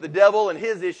deals with the devil and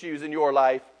his issues in your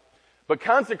life. But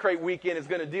Consecrate Weekend is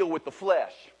going to deal with the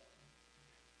flesh.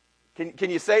 Can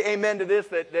you say amen to this?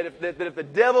 That if the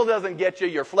devil doesn't get you,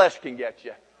 your flesh can get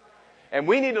you. And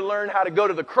we need to learn how to go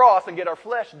to the cross and get our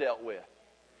flesh dealt with.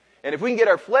 And if we can get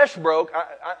our flesh broke,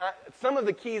 some of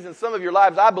the keys in some of your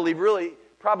lives, I believe, really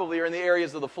probably are in the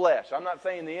areas of the flesh. I'm not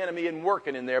saying the enemy isn't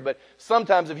working in there, but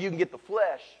sometimes if you can get the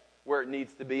flesh where it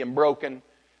needs to be and broken,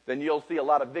 then you'll see a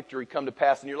lot of victory come to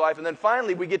pass in your life. And then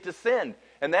finally, we get to sin.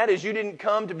 And that is, you didn't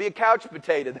come to be a couch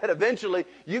potato. That eventually,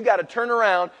 you got to turn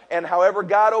around, and however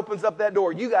God opens up that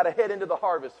door, you got to head into the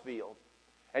harvest field.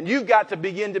 And you've got to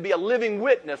begin to be a living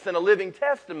witness and a living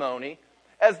testimony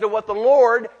as to what the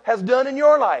Lord has done in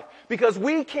your life. Because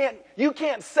you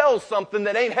can't sell something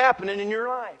that ain't happening in your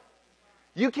life.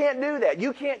 You can't do that.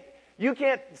 You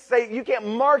can't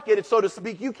market it, so to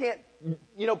speak. You can't,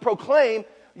 proclaim,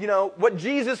 what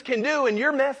Jesus can do, and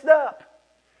you're messed up.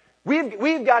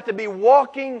 We've got to be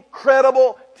walking,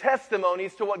 credible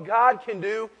testimonies to what God can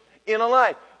do in a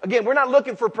life. Again, we're not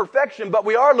looking for perfection, but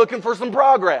we are looking for some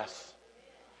progress.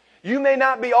 You may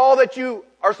not be all that you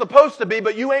are supposed to be,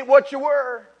 but you ain't what you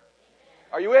were.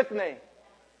 Are you with me?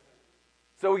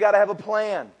 So we got to have a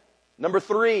plan. Number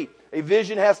 3, a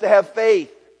vision has to have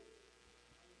faith.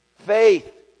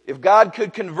 Faith. If God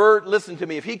could convert, listen to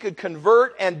me, if He could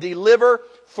convert and deliver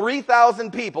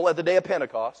 3,000 people at the day of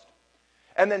Pentecost,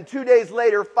 and then 2 days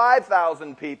later,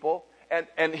 5,000 people,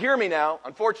 and hear me now,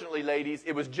 unfortunately, ladies,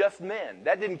 it was just men.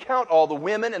 That didn't count all the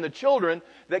women and the children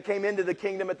that came into the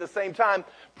kingdom at the same time.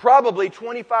 Probably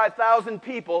 25,000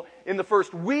 people in the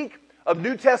first week of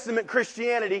New Testament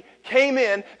Christianity came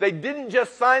in, they didn't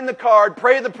just sign the card,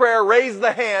 pray the prayer, raise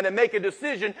the hand, and make a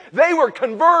decision. They were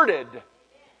converted.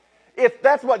 If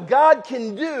that's what God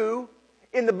can do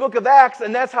in the book of Acts,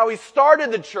 and that's how He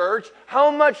started the church,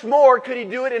 how much more could He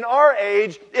do it in our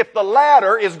age if the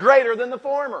latter is greater than the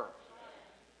former?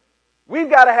 We've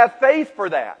got to have faith for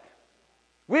that.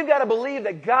 We've got to believe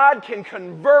that God can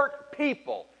convert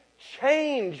people,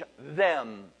 change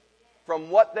them from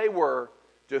what they were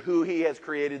to who He has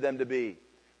created them to be.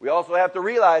 We also have to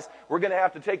realize we're going to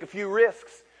have to take a few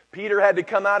risks. Peter had to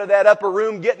come out of that upper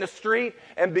room, get in the street,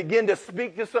 and begin to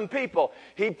speak to some people.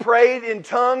 He prayed in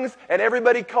tongues, and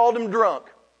everybody called him drunk.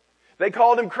 They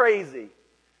called him crazy.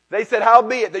 They said, "How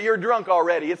be it that you're drunk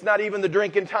already? It's not even the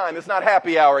drinking time. It's not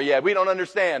happy hour yet. We don't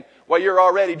understand why you're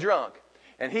already drunk."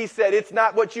 And he said, "It's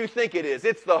not what you think it is.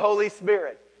 It's the Holy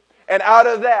Spirit." And out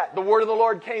of that, the word of the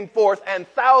Lord came forth, and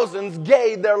thousands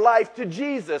gave their life to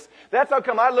Jesus. That's how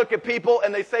come I look at people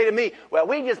and they say to me, "Well,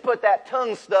 we just put that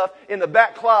tongue stuff in the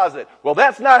back closet." Well,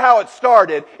 that's not how it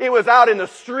started. It was out in the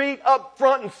street, up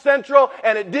front and central,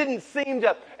 and it didn't seem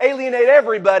to alienate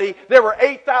everybody. There were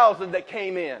 8,000 that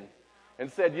came in and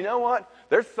said, "You know what?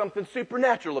 There's something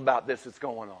supernatural about this that's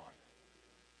going on."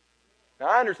 Now,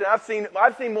 I understand.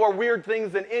 I've seen more weird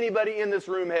things than anybody in this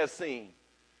room has seen.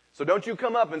 So don't you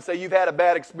come up and say you've had a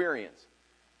bad experience.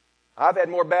 I've had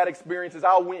more bad experiences.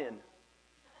 I'll win.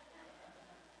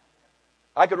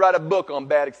 I could write a book on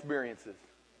bad experiences.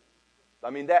 I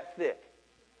mean, that thick.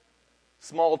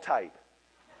 Small type.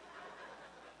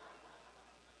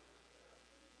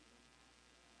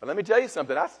 But let me tell you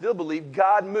something. I still believe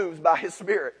God moves by His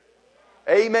Spirit.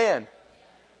 Amen.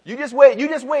 You just wait. You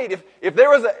just wait. If there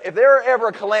were ever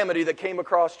a calamity that came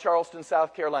across Charleston,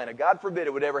 South Carolina, God forbid it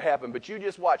would ever happen, but you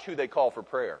just watch who they call for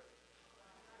prayer.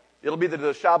 It'll be the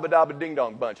Shabba Dabba Ding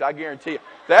Dong bunch, I guarantee you.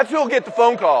 That's who'll get the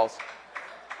phone calls.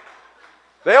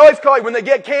 They always call you when they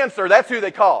get cancer. That's who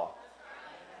they call.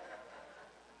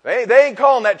 They ain't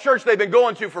calling that church they've been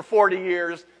going to for 40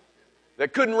 years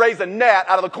that couldn't raise a gnat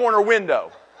out of the corner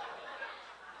window.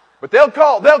 But they'll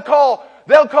call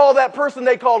that person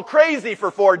they called crazy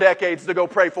for 4 decades to go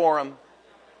pray for them.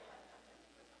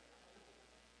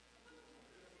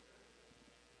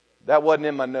 That wasn't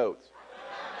in my notes.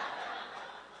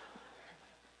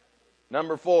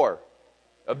 Number 4,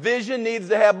 a vision needs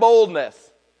to have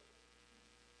boldness.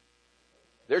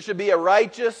 There should be a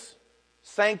righteous,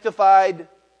 sanctified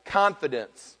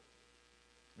confidence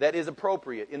that is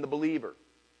appropriate in the believer.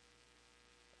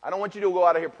 I don't want you to go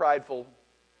out of here prideful.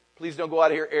 Please don't go out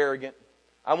of here arrogant.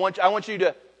 I want you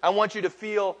to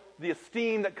feel the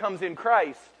esteem that comes in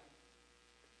Christ,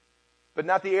 but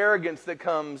not the arrogance that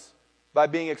comes by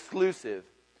being exclusive.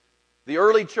 The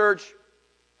early church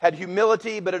had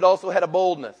humility, but it also had a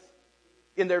boldness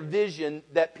in their vision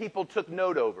that people took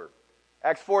note over.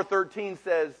 Acts 4:13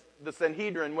 says the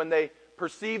Sanhedrin, when they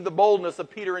perceived the boldness of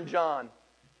Peter and John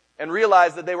and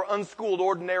realized that they were unschooled,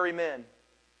 ordinary men,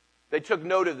 they took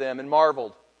note of them and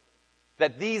marveled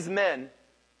that these men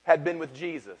had been with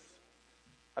Jesus.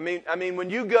 I mean,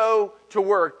 when you go to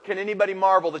work, can anybody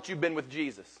marvel that you've been with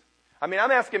Jesus? I mean,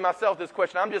 I'm asking myself this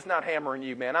question. I'm just not hammering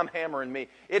you, man. I'm hammering me.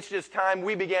 It's just time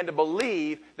we began to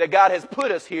believe that God has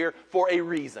put us here for a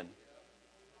reason.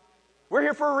 We're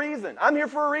here for a reason. I'm here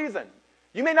for a reason.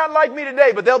 You may not like me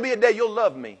today, but there'll be a day you'll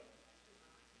love me.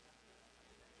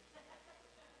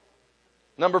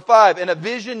 Number 5, and a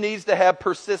vision needs to have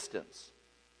persistence.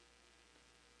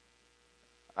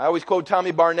 I always quote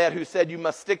Tommy Barnett, who said you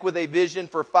must stick with a vision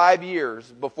for 5 years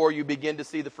before you begin to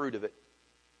see the fruit of it.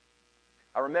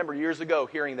 I remember years ago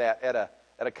hearing that at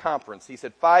a conference. He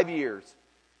said 5 years.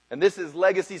 And this is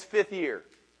Legacy's 5th year.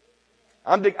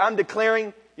 I'm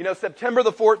declaring, September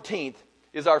the 14th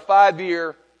is our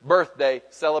 5-year birthday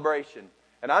celebration.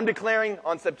 And I'm declaring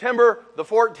on September the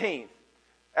 14th,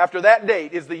 after that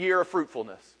date, is the year of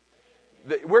fruitfulness.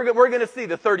 We're going to see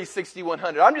the 30, 60,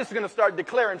 100. I'm just going to start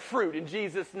declaring fruit in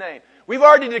Jesus' name. We've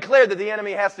already declared that the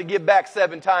enemy has to give back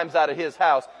 7 times out of his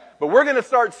house. But we're going to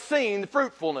start seeing the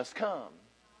fruitfulness come.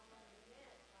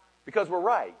 Because we're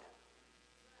right.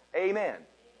 Amen.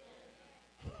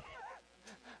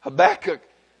 Habakkuk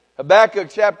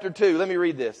chapter 2. Let me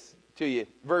read this to you.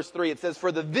 Verse 3. It says,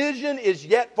 "For the vision is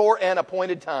yet for an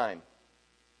appointed time.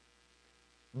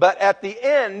 But at the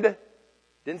end,"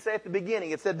 didn't say at the beginning,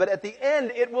 it said, "but at the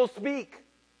end it will speak,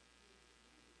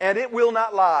 and it will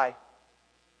not lie."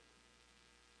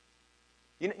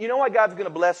 You know why God's going to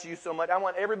bless you so much? I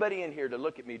want everybody in here to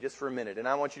look at me just for a minute, and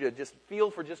I want you to just feel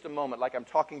for just a moment like I'm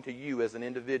talking to you as an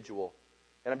individual.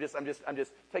 And I'm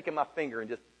just taking my finger and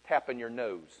just tapping your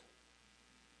nose.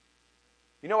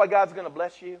 You know why God's going to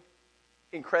bless you?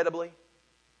 incredibly?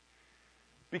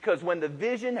 Because when the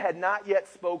vision had not yet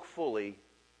spoke fully,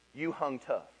 you hung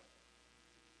tough.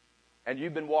 And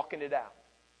you've been walking it out.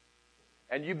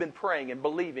 And you've been praying and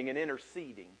believing and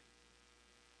interceding.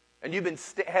 And you've been,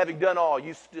 having done all,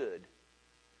 you stood.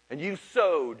 And you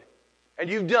sowed. And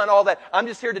you've done all that. I'm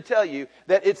just here to tell you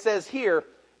that it says here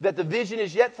that the vision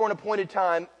is yet for an appointed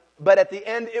time, but at the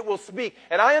end it will speak.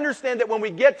 And I understand that when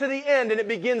we get to the end and it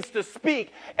begins to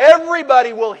speak,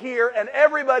 everybody will hear and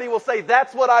everybody will say,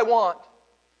 that's what I want.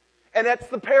 And that's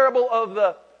the parable of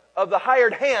the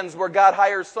hired hands, where God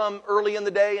hires some early in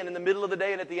the day and in the middle of the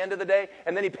day and at the end of the day,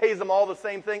 and then He pays them all the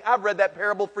same thing. I've read that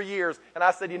parable for years, and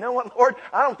I said, you know what, Lord?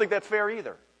 I don't think that's fair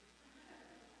either.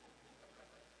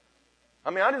 I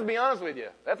mean, I'll just be honest with you.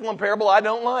 That's one parable I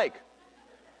don't like.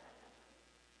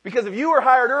 Because if you were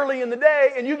hired early in the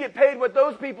day and you get paid what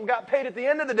those people got paid at the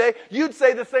end of the day, you'd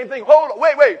say the same thing. Hold on,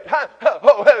 wait,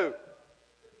 ho.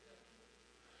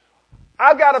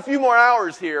 I've got a few more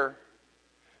hours here.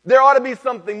 There ought to be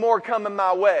something more coming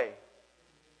my way.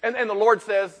 And the Lord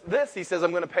says this. He says,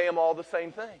 I'm going to pay them all the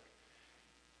same thing.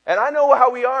 And I know how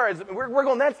we are. We're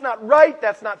going, that's not right.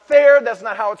 That's not fair. That's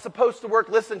not how it's supposed to work.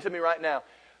 Listen to me right now.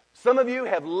 Some of you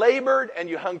have labored and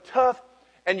you hung tough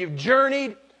and you've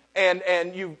journeyed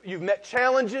and you've met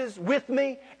challenges with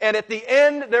me. And at the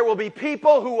end, there will be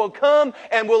people who will come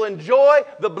and will enjoy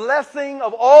the blessing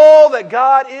of all that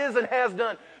God is and has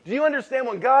done. Do you understand?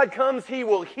 When God comes, He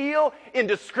will heal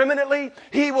indiscriminately.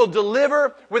 He will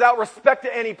deliver without respect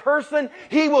to any person.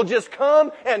 He will just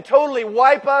come and totally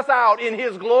wipe us out in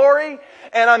His glory.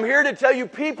 And I'm here to tell you,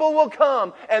 people will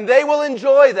come and they will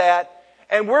enjoy that.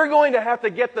 And we're going to have to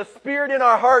get the spirit in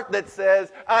our heart that says,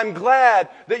 I'm glad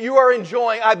that you are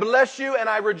enjoying. I bless you and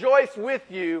I rejoice with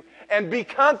you. And be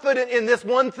confident in this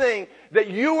one thing, that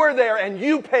you were there and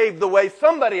you paved the way.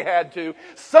 Somebody had to.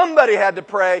 Somebody had to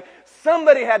pray.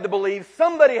 Somebody had to believe.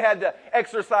 Somebody had to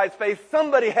exercise faith.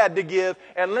 Somebody had to give.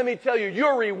 And let me tell you,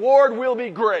 your reward will be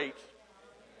great.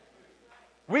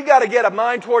 We got to get a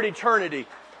mind toward eternity.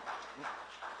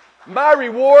 My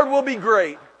reward will be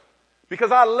great. Because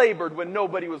I labored when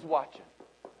nobody was watching.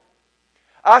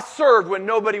 I served when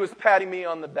nobody was patting me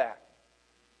on the back.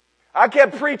 I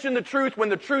kept preaching the truth when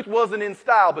the truth wasn't in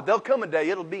style. But there'll come a day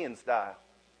it'll be in style.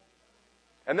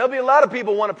 And there'll be a lot of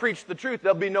people who want to preach the truth.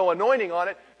 There'll be no anointing on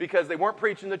it because they weren't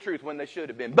preaching the truth when they should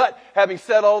have been. But having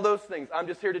said all those things, I'm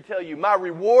just here to tell you, my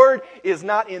reward is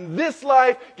not in this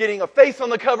life, getting a face on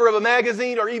the cover of a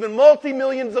magazine or even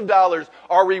multi-millions of dollars.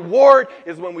 Our reward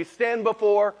is when we stand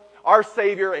before our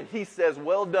Savior and He says,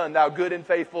 well done, thou good and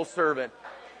faithful servant.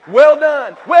 Well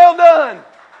done, well done.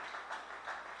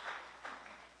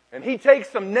 And He takes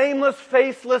some nameless,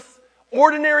 faceless,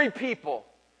 ordinary people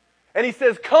and He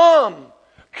says, come,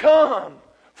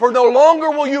 for no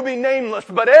longer will you be nameless,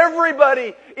 but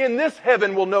everybody in this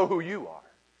heaven will know who you are.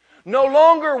 No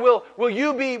longer will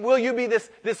you be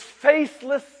this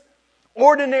faceless,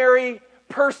 ordinary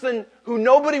person who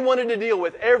nobody wanted to deal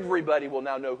with. Everybody will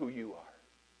now know who you are.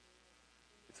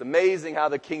 It's amazing how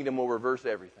the kingdom will reverse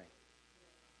everything.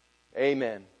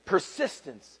 Amen.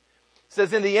 Persistence. It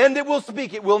says, in the end it will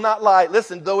speak, it will not lie.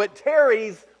 Listen, though it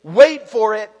tarries, wait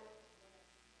for it.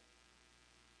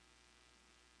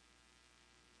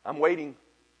 I'm waiting.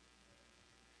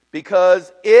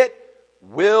 Because it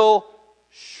will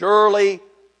surely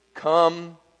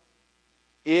come.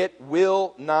 It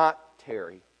will not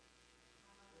tarry.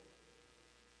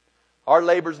 Our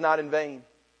labor's not in vain.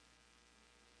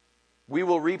 We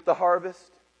will reap the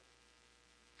harvest.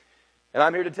 And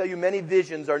I'm here to tell you, many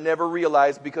visions are never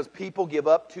realized because people give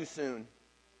up too soon.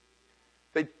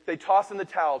 They toss in the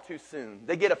towel too soon.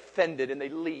 They get offended and they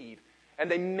leave. And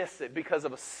they miss it because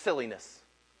of a silliness.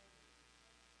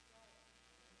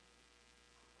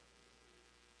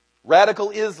 Radical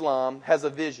Islam has a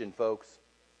vision, folks.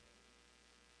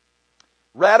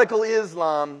 Radical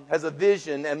Islam has a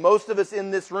vision, and most of us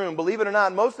in this room, believe it or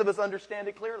not, most of us understand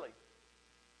it clearly.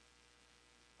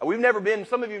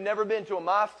 Some of you have never been to a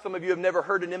mosque. Some of you have never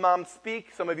heard an imam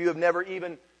speak. Some of you have never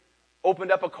even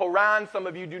opened up a Quran. Some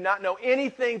of you do not know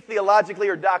anything theologically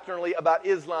or doctrinally about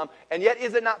Islam. And yet,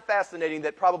 is it not fascinating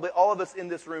that probably all of us in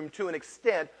this room, to an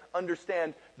extent,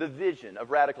 understand the vision of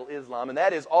radical Islam? And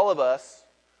that is, all of us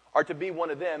are to be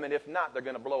one of them, and if not, they're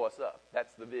going to blow us up.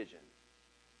 That's the vision.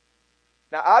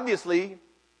 Now, obviously,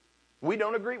 we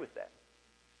don't agree with that.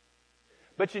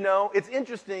 But you know, it's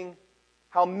interesting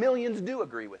how millions do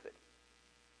agree with it.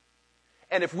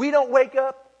 And if we don't wake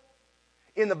up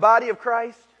in the body of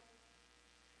Christ,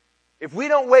 if we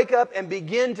don't wake up and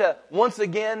begin to once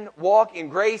again walk in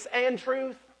grace and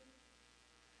truth,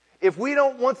 if we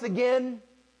don't once again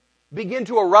begin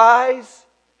to arise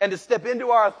and to step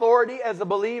into our authority as a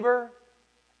believer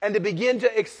and to begin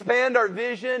to expand our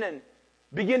vision and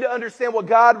begin to understand what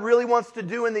God really wants to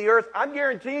do in the earth, I'm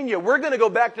guaranteeing you, we're going to go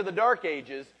back to the dark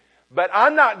ages, but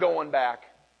I'm not going back.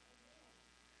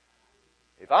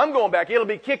 If I'm going back, it'll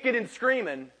be kicking and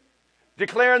screaming,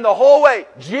 declaring the whole way,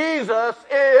 Jesus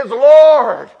is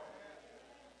Lord.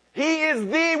 He is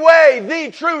the way,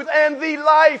 the truth, and the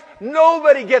life.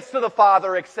 Nobody gets to the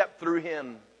Father except through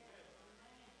Him.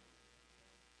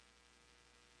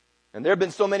 And there have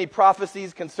been so many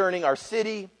prophecies concerning our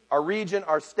city, our region,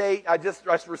 our state. I just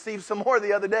received some more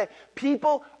the other day.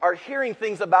 People are hearing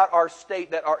things about our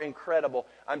state that are incredible.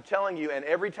 I'm telling you, and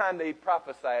every time they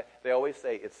prophesy it, they always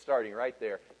say it's starting right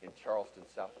there in Charleston,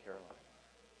 South Carolina.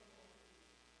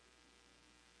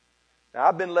 Now,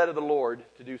 I've been led of the Lord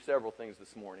to do several things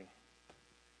this morning.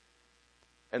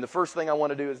 And the first thing I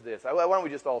want to do is this. Why don't we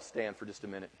just all stand for just a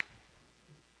minute?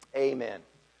 Amen.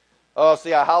 Oh,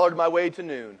 see, I hollered my way to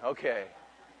noon. Okay.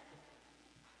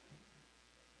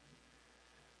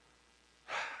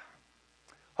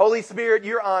 Holy Spirit,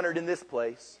 you're honored in this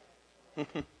place.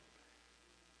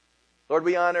 Lord,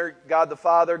 we honor God the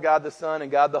Father, God the Son, and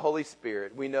God the Holy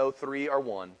Spirit. We know three are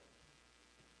one.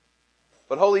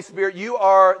 But Holy Spirit, you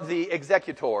are the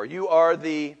executor. You are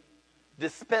the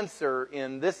dispenser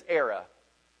in this era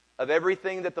of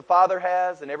everything that the Father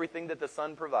has and everything that the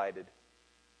Son provided.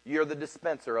 You're the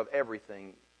dispenser of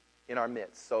everything in our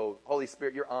midst. So, Holy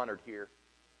Spirit, you're honored here.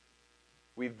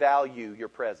 We value your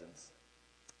presence.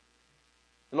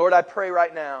 And Lord, I pray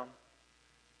right now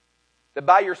that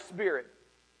by your Spirit,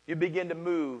 you begin to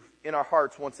move in our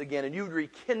hearts once again, and you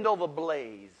rekindle the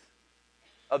blaze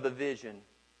of the vision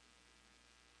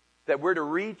that we're to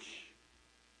reach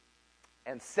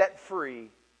and set free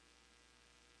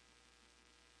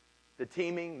the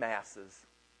teeming masses.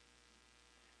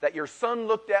 That your Son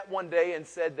looked at one day and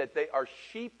said that they are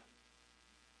sheep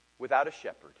without a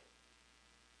shepherd.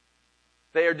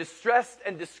 They are distressed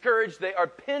and discouraged. They are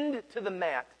pinned to the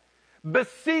mat.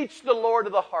 Beseech the Lord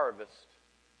of the harvest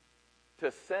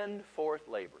to send forth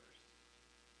laborers.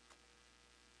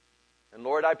 And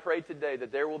Lord, I pray today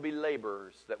that there will be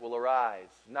laborers that will arise,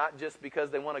 not just because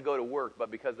they want to go to work,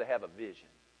 but because they have a vision.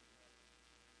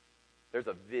 There's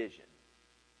a vision.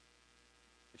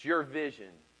 It's your vision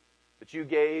that you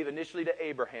gave initially to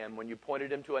Abraham when you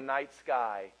pointed him to a night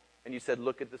sky and you said,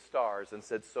 look at the stars, and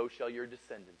said, so shall your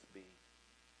descendants be.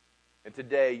 And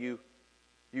today you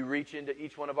reach into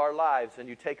each one of our lives and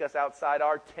you take us outside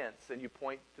our tents and you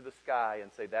point to the sky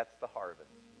and say, that's the harvest.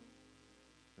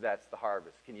 That's the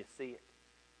harvest. Can you see it?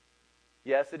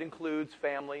 Yes, it includes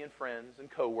family and friends and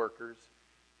co-workers.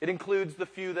 It includes the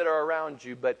few that are around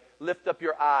you, but lift up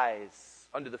your eyes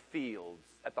unto the fields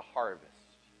at the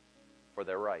harvest, for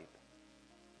they're ripe.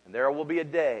 And there will be a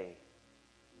day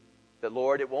that,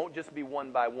 Lord, it won't just be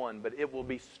one by one, but it will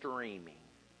be streaming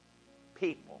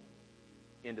people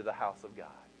into the house of God.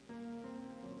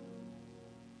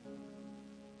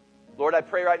 Lord, I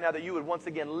pray right now that you would once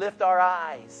again lift our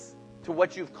eyes to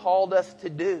what you've called us to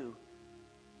do.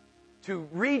 To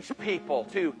reach people,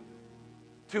 to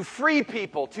free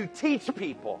people, to teach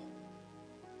people.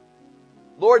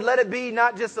 Lord, let it be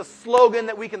not just a slogan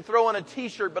that we can throw on a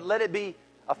t-shirt, but let it be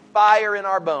a fire in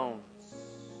our bones.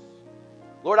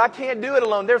 Lord, I can't do it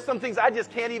alone. There's some things I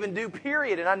just can't even do,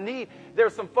 period. And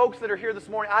there's some folks that are here this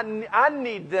morning. I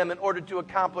need them in order to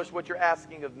accomplish what you're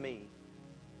asking of me.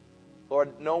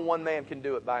 Lord, no one man can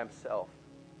do it by himself.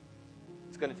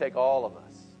 It's going to take all of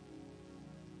us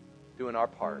doing our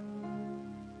part.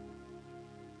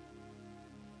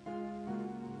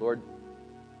 Lord,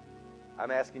 I'm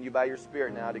asking you by your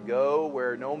Spirit now to go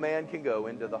where no man can go,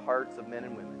 into the hearts of men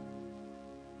and women,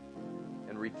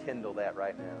 and rekindle that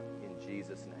right now in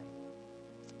Jesus'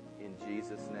 name. In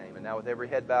Jesus' name. And now with every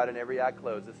head bowed and every eye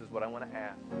closed, this is what I want to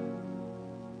ask.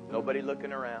 Nobody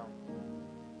looking around.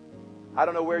 I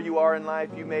don't know where you are in life.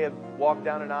 You may have walked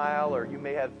down an aisle, or you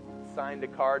may have signed a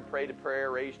card, prayed a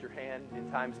prayer, raised your hand in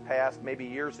times past, maybe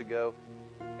years ago,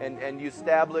 and you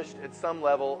established at some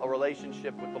level a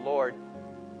relationship with the Lord.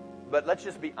 But let's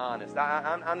just be honest.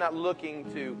 I'm not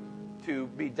looking to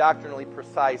be doctrinally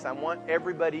precise. I want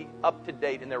everybody up to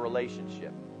date in their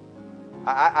relationship.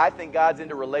 I think God's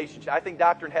into relationship. I think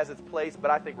doctrine has its place, but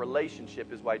I think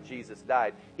relationship is why Jesus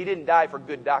died. He didn't die for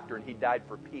good doctrine. He died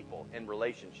for people in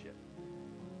relationship.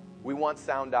 We want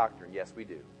sound doctrine. Yes, we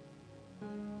do.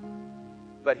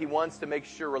 But he wants to make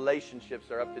sure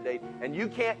relationships are up to date. And you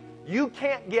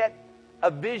can't get a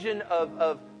vision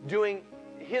of doing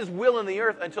his will in the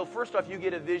earth until first off you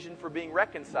get a vision for being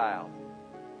reconciled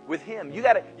with him.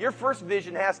 Your first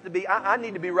vision has to be, I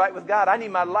need to be right with God. I need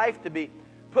my life to be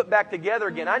put back together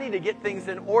again. I need to get things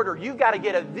in order. You've got to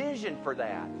get a vision for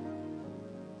that.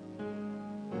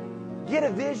 Get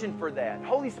a vision for that.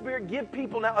 Holy Spirit, give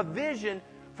people now a vision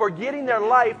for getting their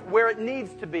life where it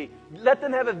needs to be. Let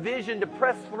them have a vision to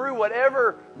press through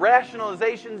whatever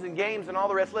rationalizations and games and all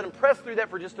the rest. Let them press through that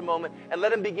for just a moment and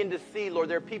let them begin to see, Lord,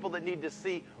 there are people that need to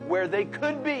see where they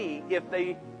could be if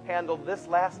they handled this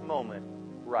last moment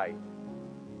right.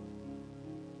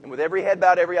 And with every head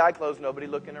bowed, every eye closed, nobody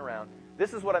looking around.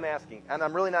 This is what I'm asking. And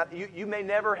I'm really not, you may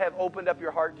never have opened up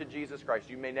your heart to Jesus Christ.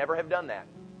 You may never have done that.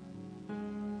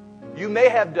 You may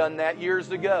have done that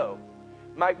years ago.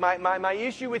 My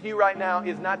issue with you right now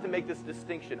is not to make this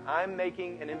distinction. I'm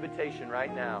making an invitation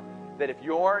right now that if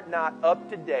you're not up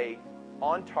to date,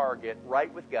 on target,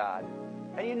 right with God,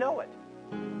 and you know it,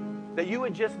 that you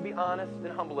would just be honest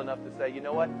and humble enough to say, you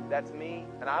know what, that's me,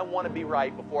 and I want to be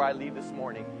right before I leave this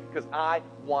morning because I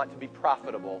want to be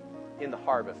profitable in the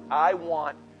harvest. I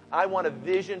want a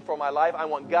vision for my life. I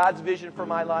want God's vision for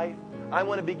my life. I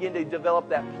want to begin to develop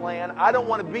that plan. I don't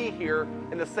want to be here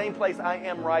in the same place I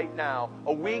am right now,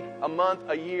 a week, a month,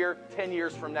 a year, 10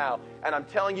 years from now. And I'm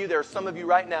telling you, there are some of you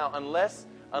right now,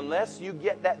 unless you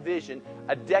get that vision,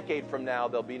 a decade from now,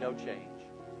 there'll be no change.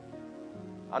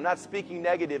 I'm not speaking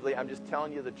negatively. I'm just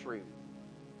telling you the truth.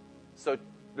 So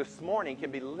this morning can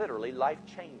be literally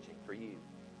life-changing for you.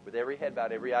 With every head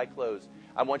bowed, every eye closed.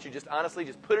 I want you just honestly,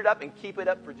 just put it up and keep it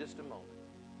up for just a moment.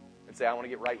 And say, I want to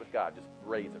get right with God. Just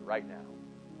raise it right now.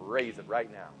 Raise it right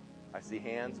now. I see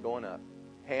hands going up.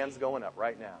 Hands going up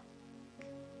right now.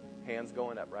 Hands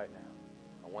going up right now.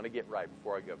 I want to get right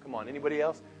before I go. Come on. Anybody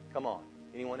else? Come on.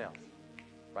 Anyone else?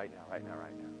 Right now, right now,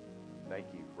 right now. Thank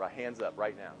you. Right, hands up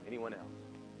right now. Anyone else?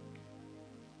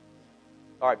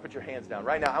 All right, put your hands down.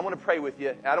 Right now, I want to pray with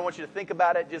you. I don't want you to think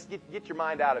about it. Just get your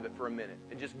mind out of it for a minute.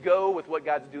 And just go with what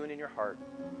God's doing in your heart.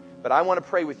 But I want to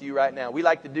pray with you right now. We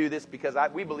like to do this because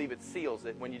we believe it seals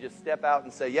it when you just step out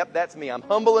and say, yep, that's me. I'm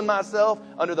humbling myself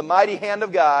under the mighty hand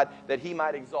of God that He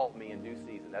might exalt me in due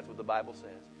season. That's what the Bible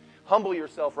says. Humble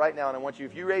yourself right now, and I want you,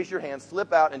 if you raise your hand,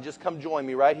 slip out and just come join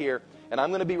me right here. And I'm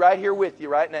going to be right here with you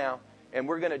right now, and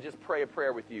we're going to just pray a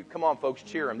prayer with you. Come on, folks,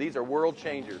 cheer them. These are world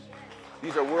changers.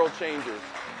 These are world changers.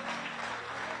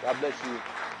 God bless you.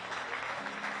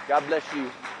 God bless you.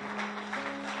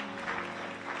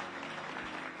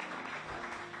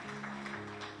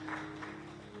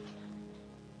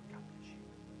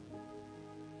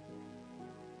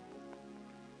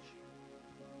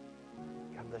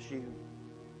 Bless you.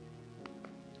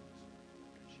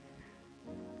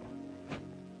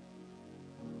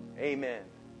 Amen.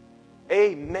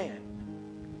 Amen.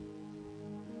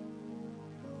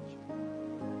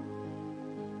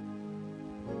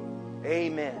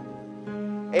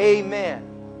 Amen. Amen.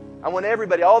 I want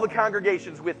everybody, all the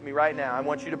congregations with me right now. I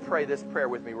want you to pray this prayer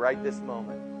with me right this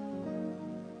moment.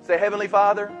 Say, Heavenly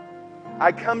Father,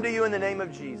 I come to you in the name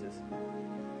of Jesus,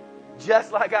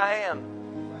 just like I am.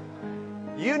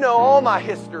 You know all my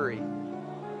history,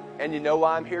 and you know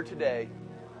why I'm here today.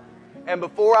 And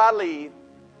before I leave,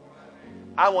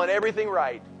 I want everything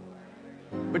right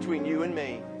between you and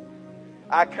me.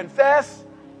 I confess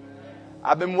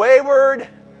I've been wayward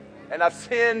and I've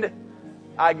sinned.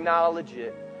 I acknowledge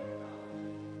it.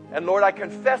 And Lord, I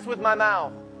confess with my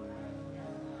mouth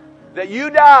that you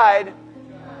died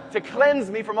to cleanse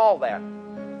me from all that.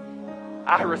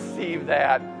 I receive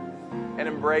that and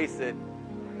embrace it.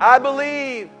 I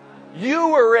believe you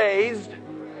were raised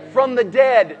from the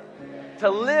dead to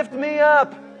lift me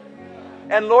up.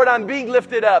 And Lord, I'm being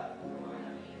lifted up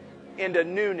into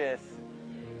newness.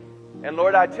 And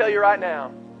Lord, I tell you right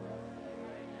now,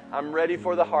 I'm ready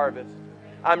for the harvest.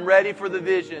 I'm ready for the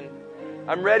vision.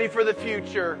 I'm ready for the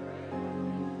future.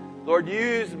 Lord,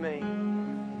 use me.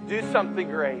 Do something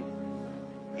great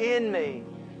in me.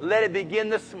 Let it begin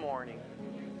this morning.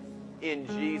 In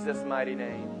Jesus' mighty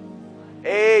name.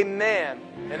 Amen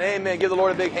and amen. Give the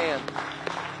Lord a big hand.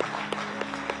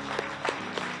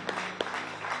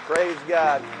 Praise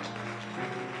God.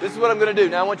 This is what I'm going to do.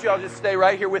 Now I want you all to just stay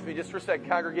right here with me just for a second.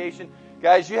 Congregation,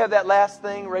 guys, you have that last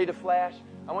thing ready to flash.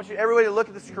 I want you everybody to look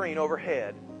at the screen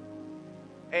overhead.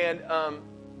 And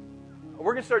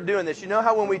we're going to start doing this. You know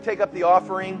how when we take up the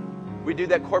offering, we do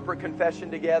that corporate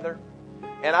confession together?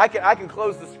 And I can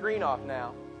close the screen off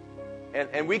now.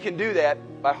 And we can do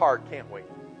that by heart, can't we?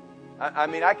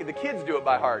 The kids do it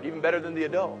by heart, even better than the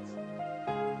adults.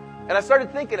 And I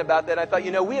started thinking about that. I thought,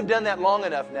 we have done that long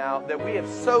enough now that we have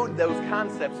sowed those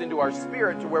concepts into our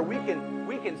spirit to where we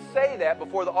can say that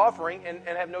before the offering and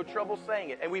have no trouble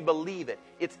saying it. And we believe it.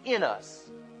 It's in us.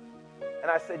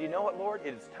 And I said, you know what, Lord?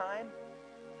 It is time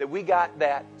that we got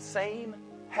that same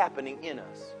happening in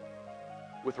us.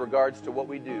 with regards to what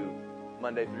we do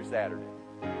Monday through Saturday.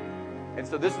 And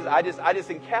so this is, I just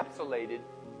encapsulated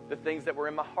the things that were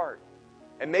in my heart.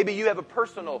 And maybe you have a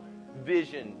personal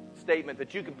vision statement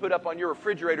that you can put up on your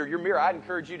refrigerator, your mirror. I'd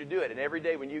encourage you to do it. And every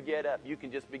day when you get up, you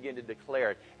can just begin to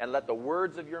declare it. And let the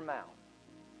words of your mouth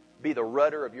be the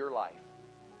rudder of your life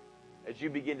as you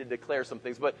begin to declare some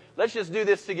things. But let's just do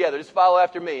this together. Just follow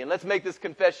after me. And let's make this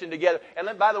confession together. And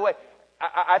by the way,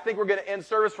 I think we're going to end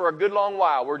service for a good long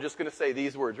while. We're just going to say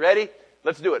these words. Ready?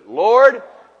 Let's do it. Lord,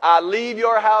 I leave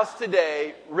your house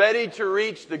today ready to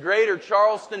reach the greater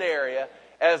Charleston area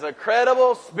as a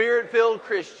credible, Spirit-filled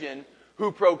Christian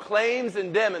who proclaims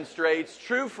and demonstrates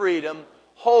true freedom,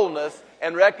 wholeness,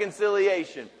 and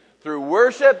reconciliation through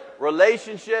worship,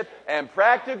 relationship, and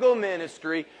practical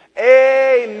ministry.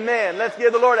 Amen. Let's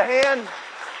give the Lord a hand.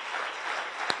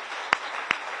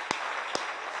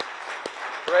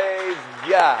 Praise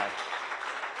God.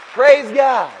 Praise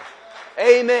God.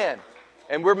 Amen.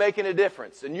 And we're making a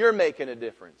difference, and you're making a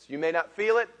difference. You may not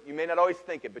feel it, you may not always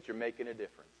think it, but you're making a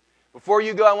difference. Before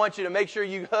you go, I want you to make sure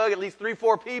you hug at least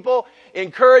 3-4 people.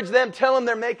 Encourage them. Tell them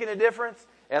they're making a difference.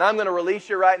 And I'm going to release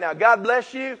you right now. God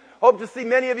bless you. Hope to see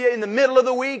many of you in the middle of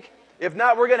the week. If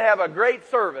not, we're going to have a great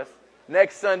service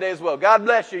next Sunday as well. God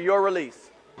bless you. Your release.